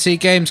Germany and see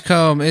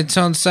Gamescom. It's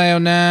on sale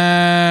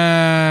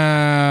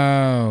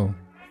now.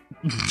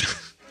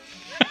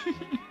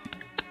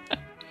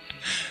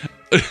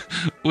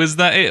 Was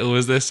that it, or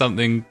was there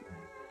something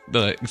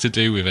like to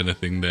do with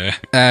anything there?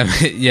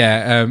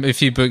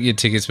 If you book your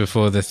tickets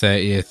before the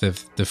 30th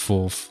of the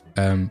 4th,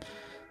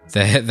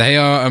 they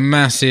are a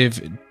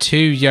massive 2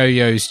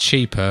 yo-yos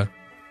cheaper.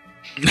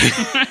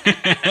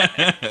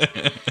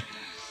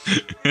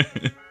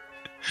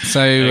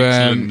 So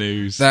excellent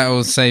news. That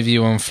will save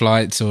you on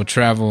flights or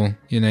travel.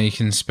 You know, you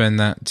can spend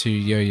that 2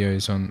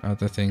 yo-yos on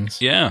other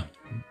things. Yeah.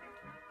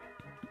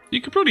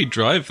 You could probably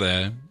drive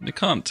there. It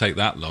can't take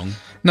that long.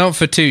 Not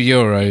for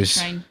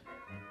 €2.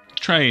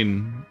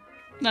 Train.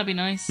 That'd be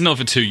nice. Not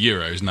for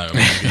 €2, no. I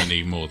mean, you're going to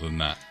need more than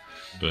that.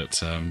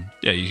 But, you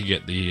could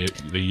get the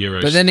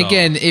Euro But then Star.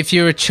 again, if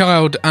you're a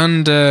child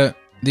under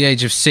the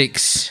age of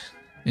 6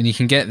 and you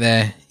can get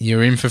there,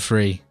 you're in for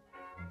free.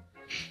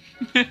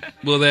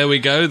 Well, there we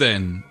go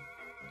then.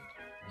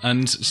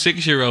 And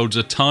 6-year-olds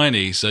are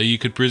tiny, so you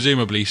could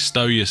presumably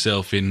stow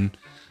yourself in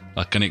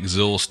like an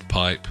exhaust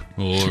pipe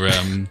or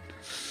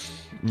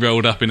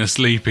rolled up in a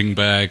sleeping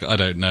bag. I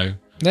don't know.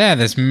 Yeah,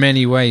 there's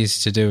many ways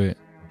to do it.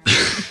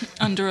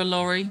 Under a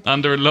lorry.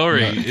 Under a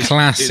lorry. It's,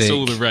 classic. It's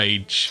all the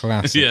rage.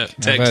 Classic. Yeah,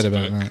 I've heard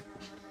about that.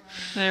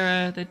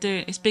 They're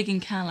doing. It's big in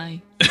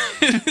Calais.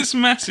 It's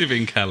massive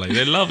in Calais.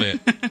 They love it.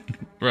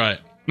 Right.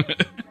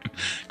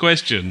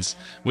 Questions.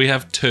 We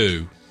have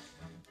 2.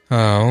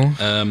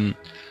 Oh.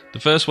 The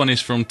first one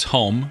is from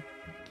Tom,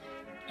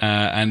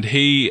 and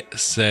he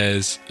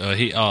says,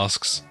 he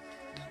asks,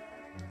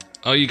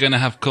 are you going to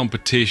have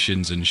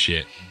competitions and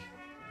shit?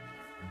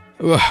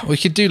 Well, we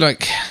could do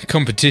like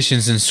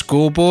competitions and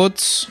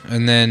scoreboards,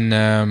 and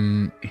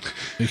then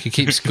we could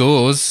keep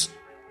scores.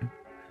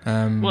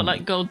 What,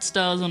 like gold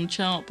stars on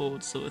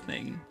chartboards sort of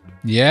thing?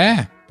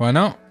 Yeah, why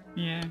not?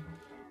 Yeah.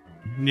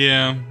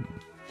 Yeah.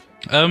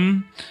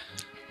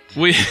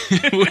 We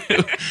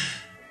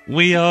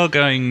we are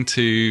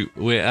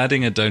we're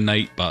adding a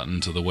donate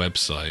button to the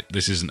website.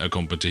 This isn't a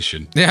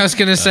competition. Yeah, I was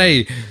going to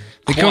say,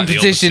 the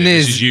competition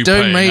This is you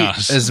paying donate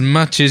us. as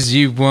much as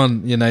you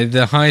want. You know,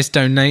 the highest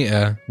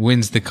donator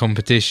wins the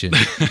competition.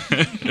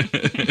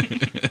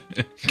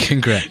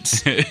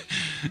 Congrats.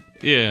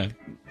 Yeah.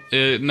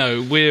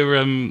 No,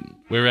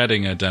 we're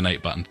adding a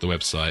donate button to the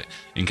website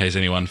in case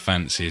anyone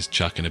fancies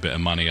chucking a bit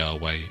of money our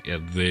way. Yeah,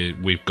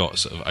 we've got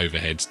sort of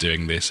overheads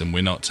doing this, and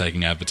we're not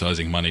taking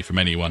advertising money from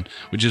anyone,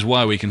 which is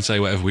why we can say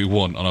whatever we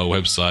want on our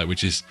website,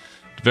 which is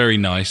very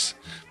nice,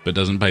 but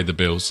doesn't pay the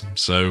bills.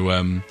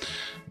 So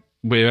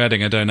we're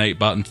adding a donate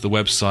button to the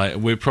website.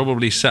 We'll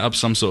probably set up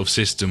some sort of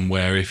system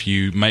where if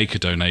you make a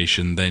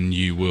donation, then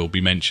you will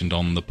be mentioned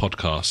on the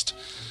podcast.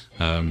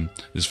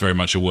 It's very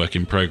much a work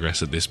in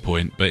progress at this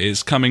point, but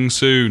it's coming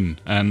soon,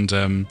 and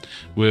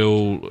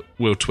we'll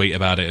tweet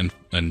about it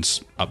and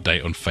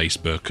update on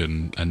Facebook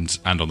and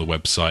on the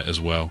website as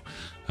well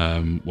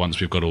once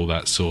we've got all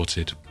that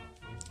sorted.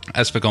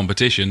 As for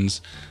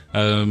competitions,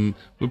 we'll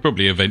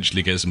probably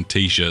eventually get some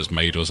T-shirts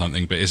made or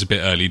something, but it's a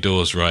bit early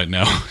doors right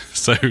now.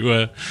 So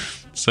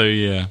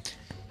yeah.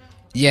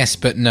 Yes,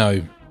 but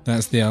no.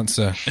 That's the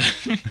answer.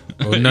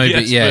 Or no, yes,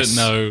 but yes.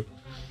 But no.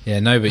 Yeah,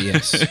 no, but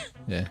yes.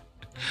 Yeah.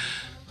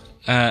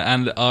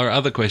 And our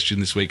other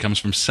question this week comes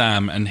from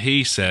Sam, and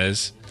he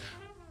says,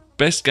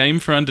 "Best game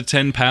for under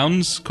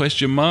 £10?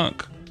 Question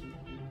mark.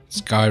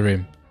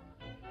 Skyrim.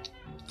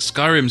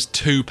 Skyrim's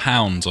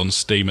 £2 on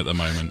Steam at the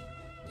moment.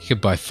 You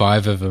could buy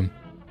 5 of them.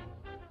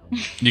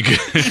 You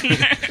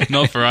could,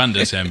 not for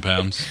under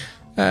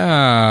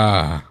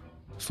 £10.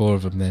 4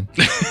 of them then.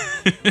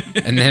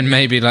 And then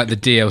maybe like the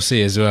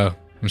DLC as well.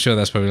 I'm sure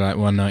that's probably like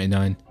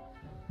 $1.99.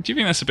 Do you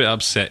think that's a bit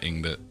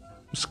upsetting that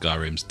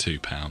Skyrim's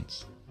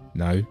 £2?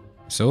 No,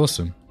 it's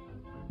awesome.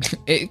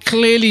 It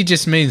clearly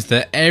just means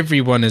that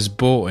everyone has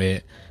bought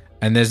it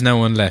and there's no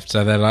one left.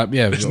 So they're like,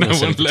 yeah, there's no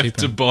one left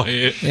to buy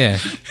it. Yeah.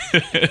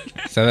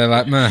 So they're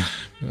like,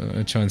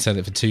 I'll try and sell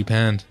it for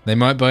 £2. They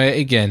might buy it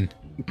again.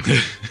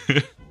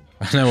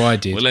 I know I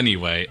did. Well,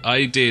 anyway,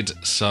 I did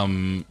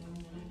some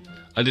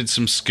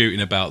scooting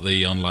about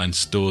the online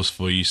stores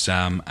for you,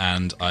 Sam,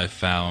 and I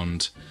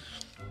found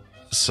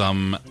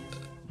some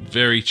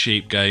very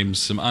cheap games,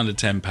 some under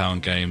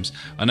 £10 games.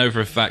 I know for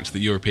a fact that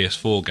you're a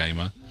PS4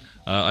 gamer.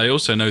 I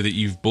also know that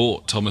you've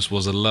bought Thomas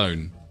Was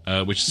Alone,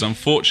 which is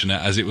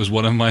unfortunate as it was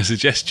one of my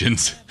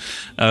suggestions.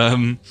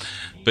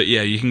 But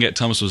yeah, you can get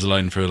Thomas Was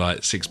Alone for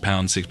like £6,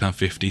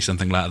 £6.50,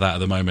 something like that at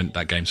the moment.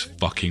 That game's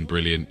fucking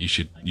brilliant. You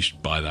should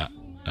buy that.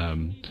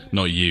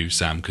 Not you,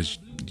 Sam, because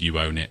you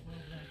own it.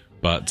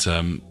 But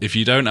if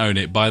you don't own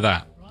it, buy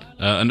that.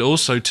 And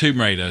also Tomb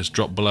Raider has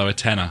dropped below a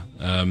tenner.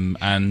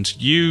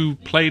 And you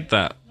played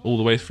that all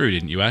the way through,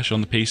 didn't you, Ash,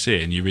 on the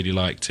PC, and you really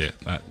liked it?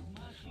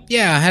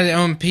 Yeah, I had it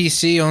on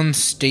PC, on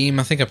Steam.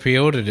 I think I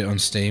pre-ordered it on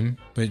Steam,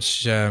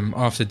 which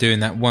after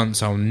doing that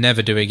once, I'll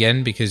never do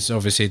again, because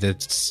obviously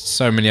there's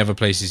so many other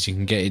places you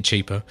can get it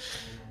cheaper.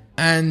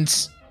 And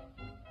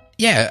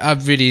yeah, I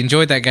really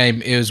enjoyed that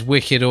game. It was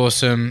wicked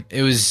awesome.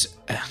 It was...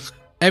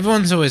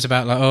 Everyone's always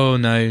about like, oh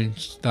no,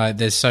 like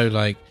there's so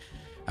like...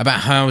 about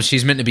how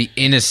she's meant to be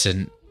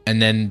innocent, and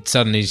then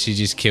suddenly she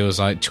just kills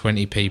like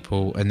 20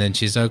 people, and then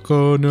she's like,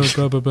 oh no,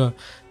 blah blah blah.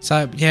 It's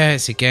like, yeah,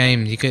 it's a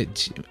game.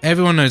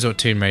 Everyone knows what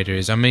Tomb Raider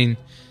is. I mean,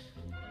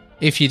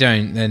 if you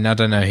don't, then I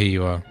don't know who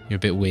you are. You're a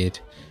bit weird.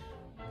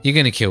 You're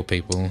gonna kill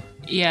people.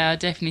 Yeah, I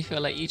definitely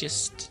feel like you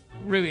just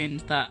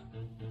ruined that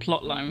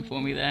plot line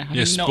for me there.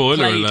 Yeah,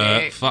 spoiler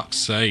alert. Fuck's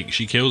sake,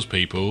 she kills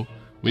people.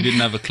 We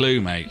didn't have a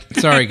clue, mate.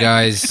 Sorry,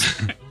 guys.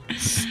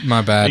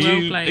 My bad.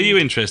 Are you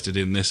interested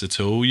in this at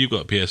all? You've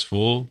got a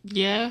PS4.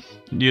 Yeah.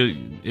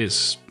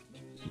 It's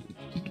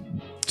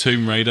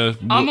Tomb Raider.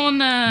 I'm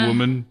on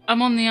woman.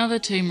 I'm on the other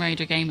Tomb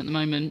Raider game at the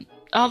moment.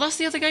 Oh, that's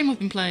the other game I've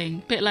been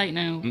playing. Bit late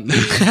now.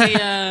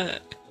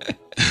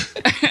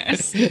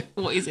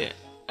 What is it?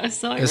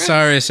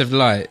 Osiris of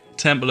Light.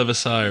 Temple of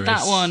Osiris.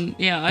 That one.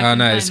 Yeah. Oh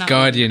no, it's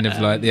Guardian of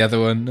Light. The other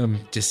one. I'm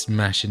just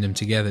mashing them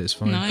together. It's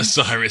fine. Nice.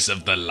 Osiris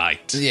of the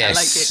Light. Yes. I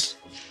like it.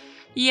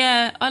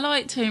 Yeah, I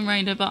like Tomb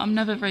Raider, but I'm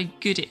never very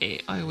good at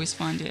it. I always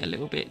find it a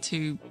little bit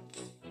too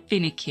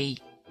finicky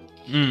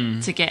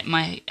to get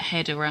my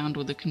head around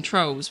all the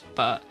controls,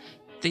 but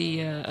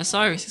the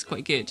Osiris is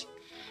quite good.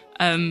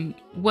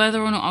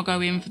 Whether or not I'll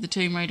go in for the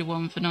Tomb Raider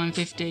one for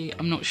 $9.50,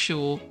 I'm not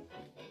sure,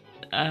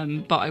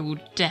 but I will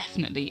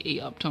definitely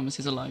eat up Thomas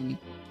Is Alone,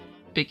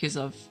 because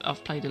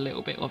I've played a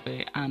little bit of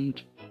it, and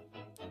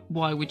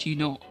why would you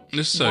not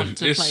It's want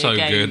to play so a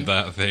game? good,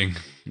 that thing.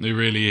 It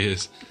really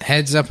is.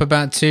 Heads up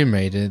about Tomb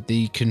Raider,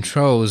 the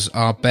controls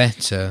are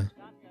better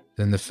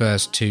than the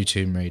first two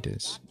Tomb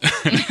Raiders.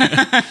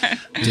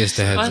 Just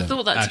a heads I up.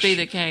 thought that to be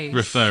the case.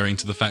 Referring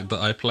to the fact that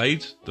I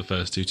played the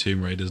first two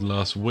Tomb Raiders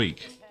last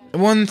week.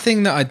 One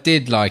thing that I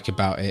did like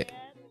about it,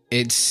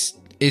 it's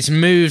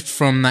moved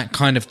from that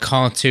kind of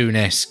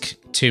cartoon-esque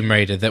Tomb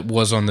Raider that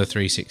was on the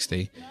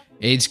 360.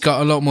 It's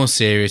got a lot more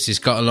serious. It's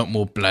got a lot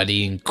more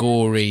bloody and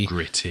gory.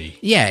 Gritty.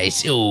 Yeah,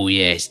 it's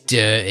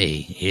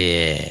dirty.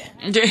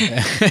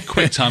 Yeah.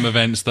 Quick time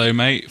events though,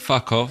 mate.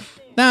 Fuck off.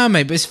 No,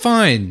 mate, but it's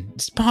fine.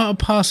 It's part and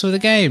parcel of the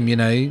game, you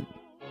know.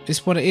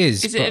 It's what it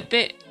is. Is it a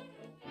bit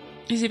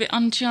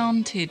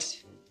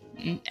Uncharted-esque?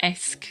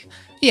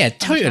 Yeah,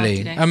 totally.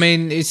 Uncharted-esque. I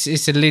mean,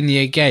 it's a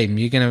linear game.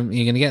 You're gonna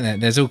get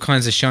that. There's all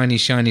kinds of shiny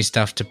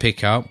stuff to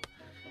pick up.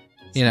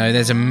 You know,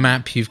 there's a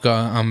map you've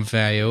got to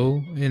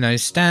unveil. You know,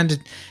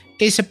 standard.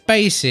 It's a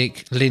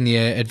basic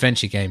linear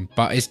adventure game,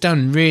 but it's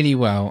done really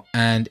well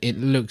and it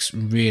looks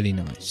really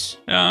nice.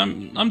 Yeah,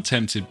 I'm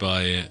tempted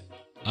by it.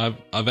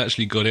 I've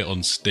actually got it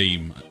on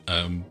Steam,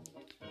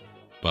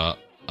 but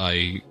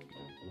I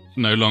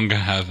no longer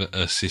have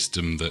a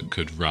system that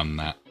could run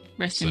that.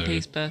 Rest in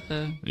peace,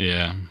 Bertha.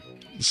 Yeah.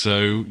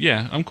 So,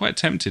 yeah, I'm quite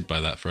tempted by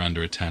that for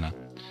under a tenner.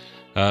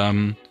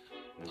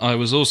 I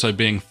was also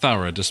being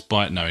thorough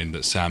despite knowing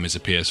that Sam is a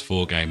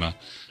PS4 gamer.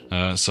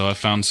 So I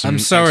found some I'm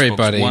sorry, Xbox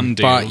buddy, One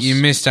but deals. you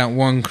missed out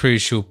one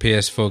crucial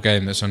PS4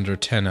 game that's under a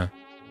tenner.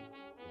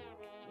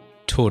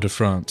 Tour de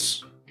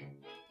France.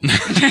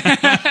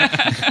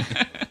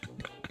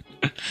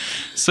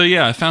 So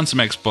yeah, I found some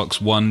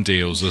Xbox One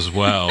deals as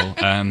well,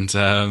 and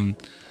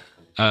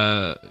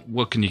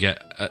what can you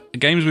get?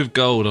 Games with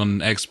gold on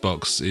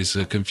Xbox is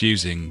a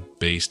confusing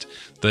beast.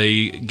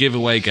 They give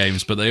away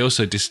games, but they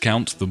also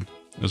discount them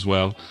as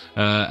well.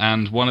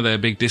 And one of their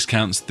big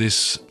discounts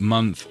this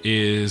month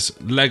is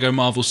Lego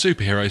Marvel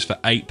Superheroes for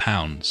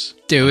 £8.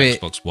 Do on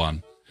it. Xbox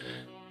One.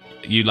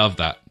 You love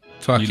that.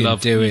 Fucking you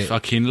love, do you it.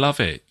 fucking love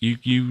it.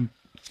 You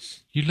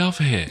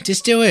love it.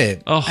 Just do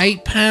it. Oh,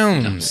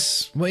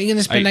 £8. What are you going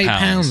to spend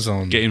 £8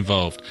 on? Get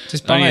involved.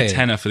 Just buy Only a it.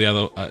 tenner for the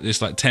other.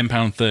 It's like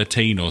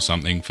 £10.13 or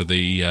something for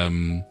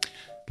the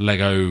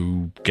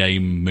Lego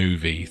game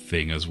movie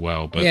thing as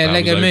well. But Yeah, that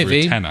Lego was over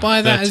movie. A tenner.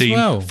 Buy that as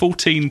well.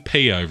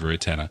 14p over a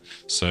tenner.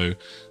 So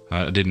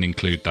I didn't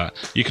include that.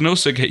 You can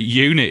also get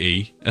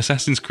Unity,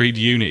 Assassin's Creed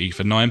Unity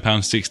for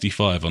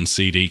 £9.65 on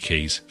CD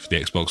keys for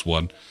the Xbox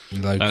One.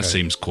 Loco. That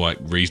seems quite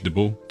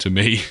reasonable to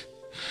me.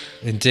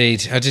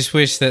 Indeed. I just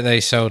wish that they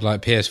sold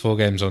like PS4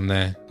 games on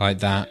there like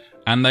that.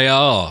 And they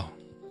are.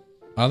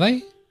 Are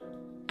they?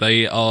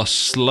 They are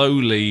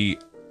slowly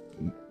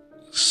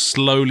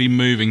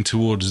moving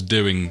towards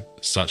doing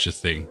such a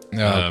thing.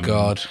 Oh,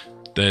 God.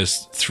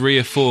 There's 3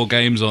 or 4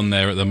 games on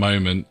there at the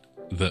moment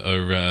that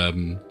are,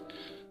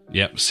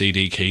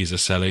 CD keys are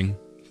selling.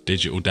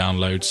 Digital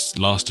downloads.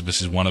 Last of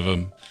Us is one of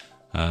them.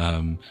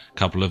 A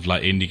couple of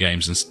like indie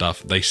games and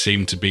stuff. They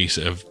seem to be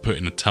sort of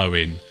putting a toe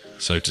in,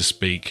 so to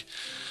speak.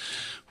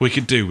 We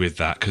could do with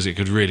that because it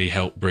could really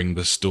help bring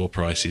the store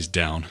prices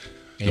down.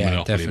 The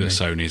monopoly definitely. that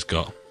Sony's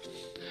got.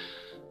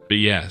 But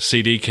yeah,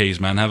 CD keys,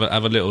 man, have a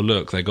little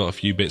look. They got a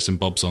few bits and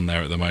bobs on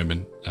there at the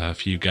moment. A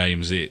few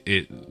games.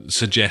 It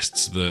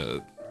suggests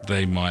that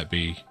they might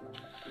be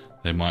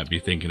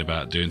thinking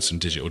about doing some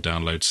digital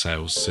download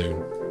sales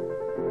soon.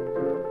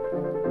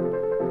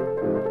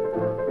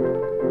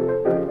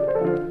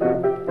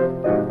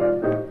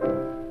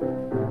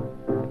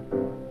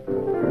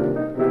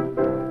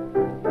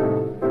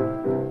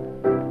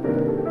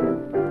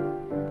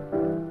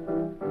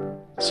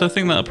 So I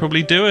think that'll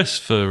probably do us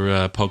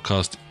for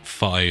podcast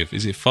 5.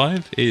 Is it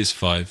 5? It is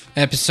 5.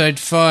 Episode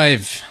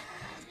 5.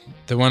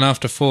 The one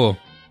after 4.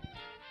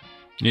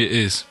 It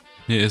is.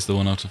 It is the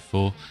one out of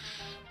 4.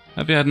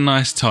 Have you had a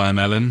nice time,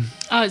 Ellen?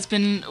 Oh, it's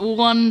been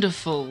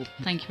wonderful.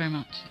 Thank you very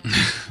much.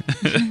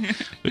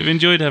 We've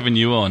enjoyed having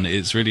you on.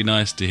 It's really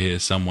nice to hear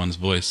someone's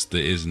voice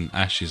that isn't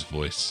Ash's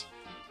voice.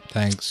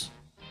 Thanks.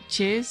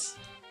 Cheers.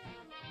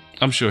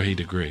 I'm sure he'd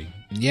agree.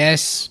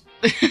 Yes.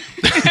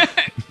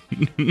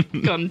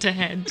 Gone to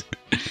head.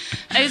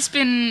 It's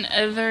been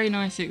a very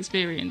nice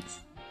experience.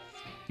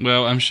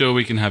 Well, I'm sure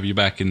we can have you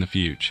back in the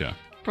future.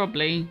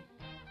 Probably.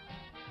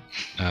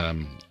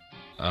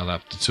 I'll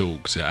have to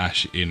talk to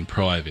Ash in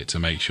private to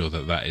make sure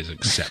that is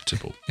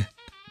acceptable.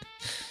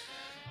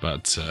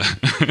 But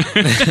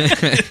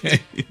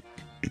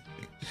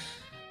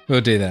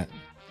We'll do that.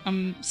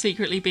 I'm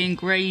secretly being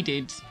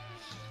graded.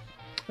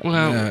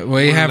 well, We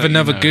we'll have let you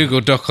another know.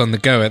 Google Doc on the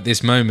go at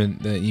this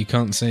moment that you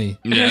can't see.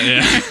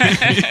 Yeah.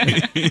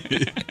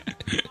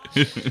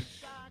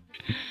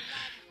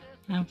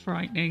 How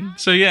frightening.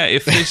 So yeah,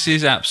 if this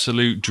is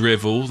absolute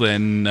drivel,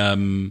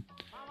 then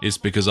it's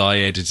because I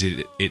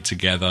edited it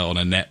together on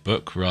a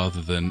netbook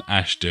rather than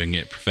Ash doing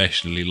it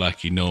professionally like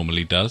he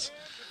normally does.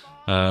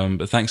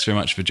 But thanks very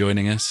much for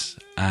joining us,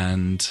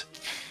 and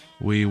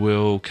we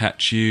will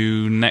catch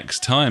you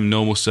next time.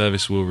 Normal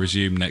service will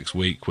resume next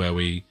week, where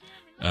we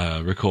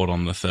record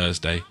on the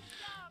Thursday.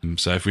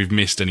 So if we've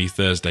missed any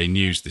Thursday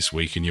news this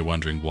week and you're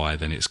wondering why,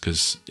 then it's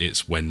because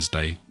it's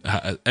Wednesday.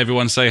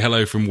 Everyone say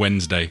hello from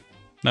Wednesday.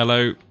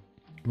 Hello.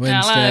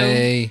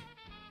 Wednesday.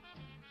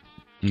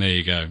 There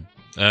you go.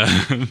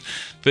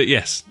 But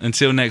yes,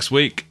 until next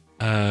week,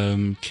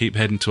 keep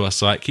heading to our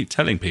site. Keep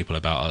telling people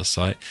about our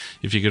site.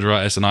 If you could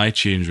write us an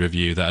iTunes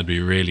review, that would be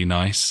really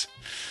nice,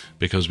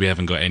 because we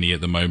haven't got any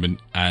at the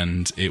moment,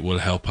 and it will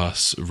help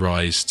us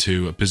rise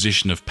to a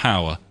position of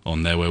power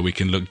on there where we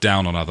can look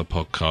down on other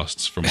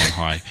podcasts from on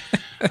high.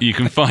 You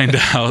can find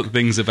out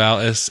things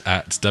about us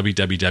at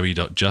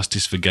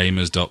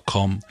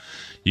www.justiceforgamers.com.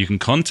 You can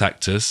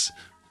contact us,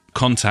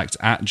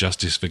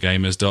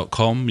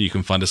 contact@justiceforgamers.com. You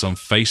can find us on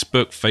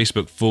Facebook,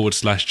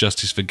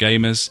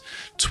 Facebook.com/justiceforgamers.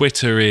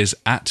 Twitter is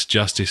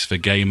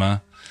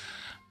 @justiceforgamer.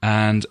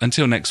 And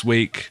until next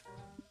week,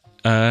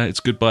 it's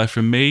goodbye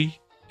from me.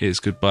 It's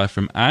goodbye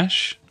from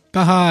Ash.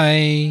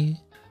 Bye.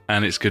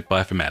 And it's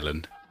goodbye from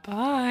Ellen.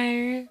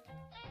 Bye.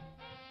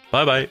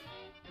 Bye-bye.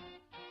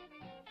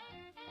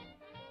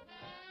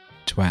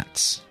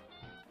 Twats.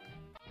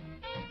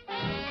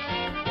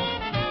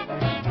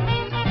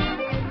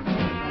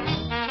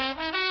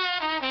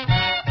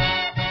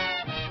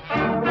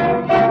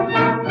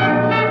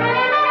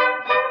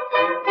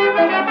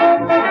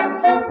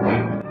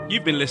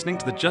 You've been listening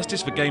to the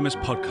Justice for Gamers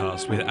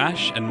podcast with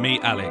Ash and me,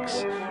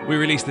 Alex. We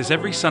release this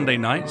every Sunday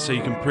night, so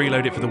you can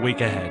preload it for the week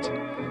ahead.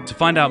 To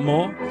find out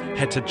more,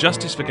 head to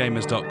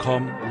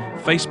justiceforgamers.com,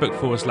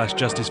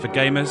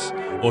 Facebook.com/justiceforgamers,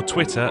 or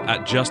Twitter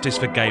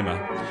 @justiceforgamer.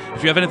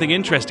 If you have anything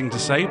interesting to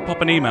say,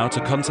 pop an email to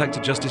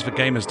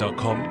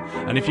contact@justiceforgamers.com,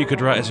 and if you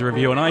could write us a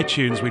review on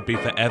iTunes, we'd be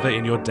forever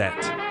in your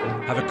debt.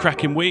 Have a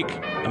cracking week,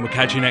 and we'll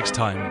catch you next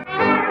time.